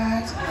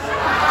bad.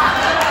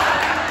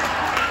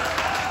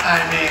 I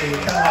mean,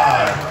 come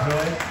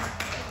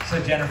on.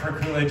 So Jennifer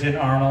Coolidge and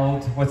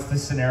Arnold, what's the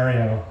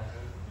scenario?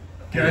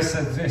 Give us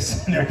a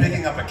scenario. You're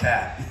picking up a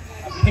cat.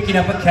 Picking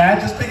up a cat?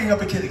 Just picking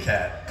up a kitty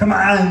cat. Come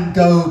on,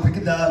 go pick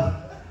it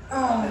up.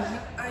 Oh,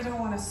 I don't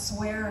want to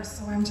swear,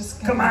 so I'm just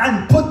gonna... Come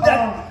on, put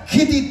that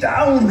kitty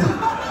down.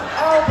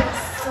 Oh, but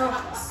so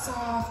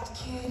soft,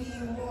 kitty,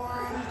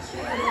 warm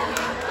kitty.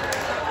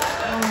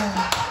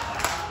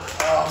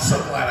 Oh, I'm so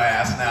glad I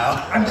asked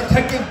now. I'm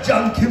Detective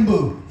John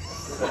Kimball.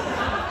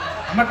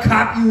 I'm a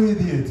cop, you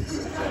idiot.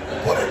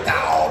 Put it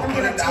down,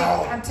 put it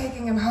down. I'm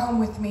taking him home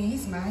with me.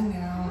 He's mine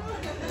now.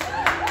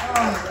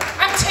 Oh.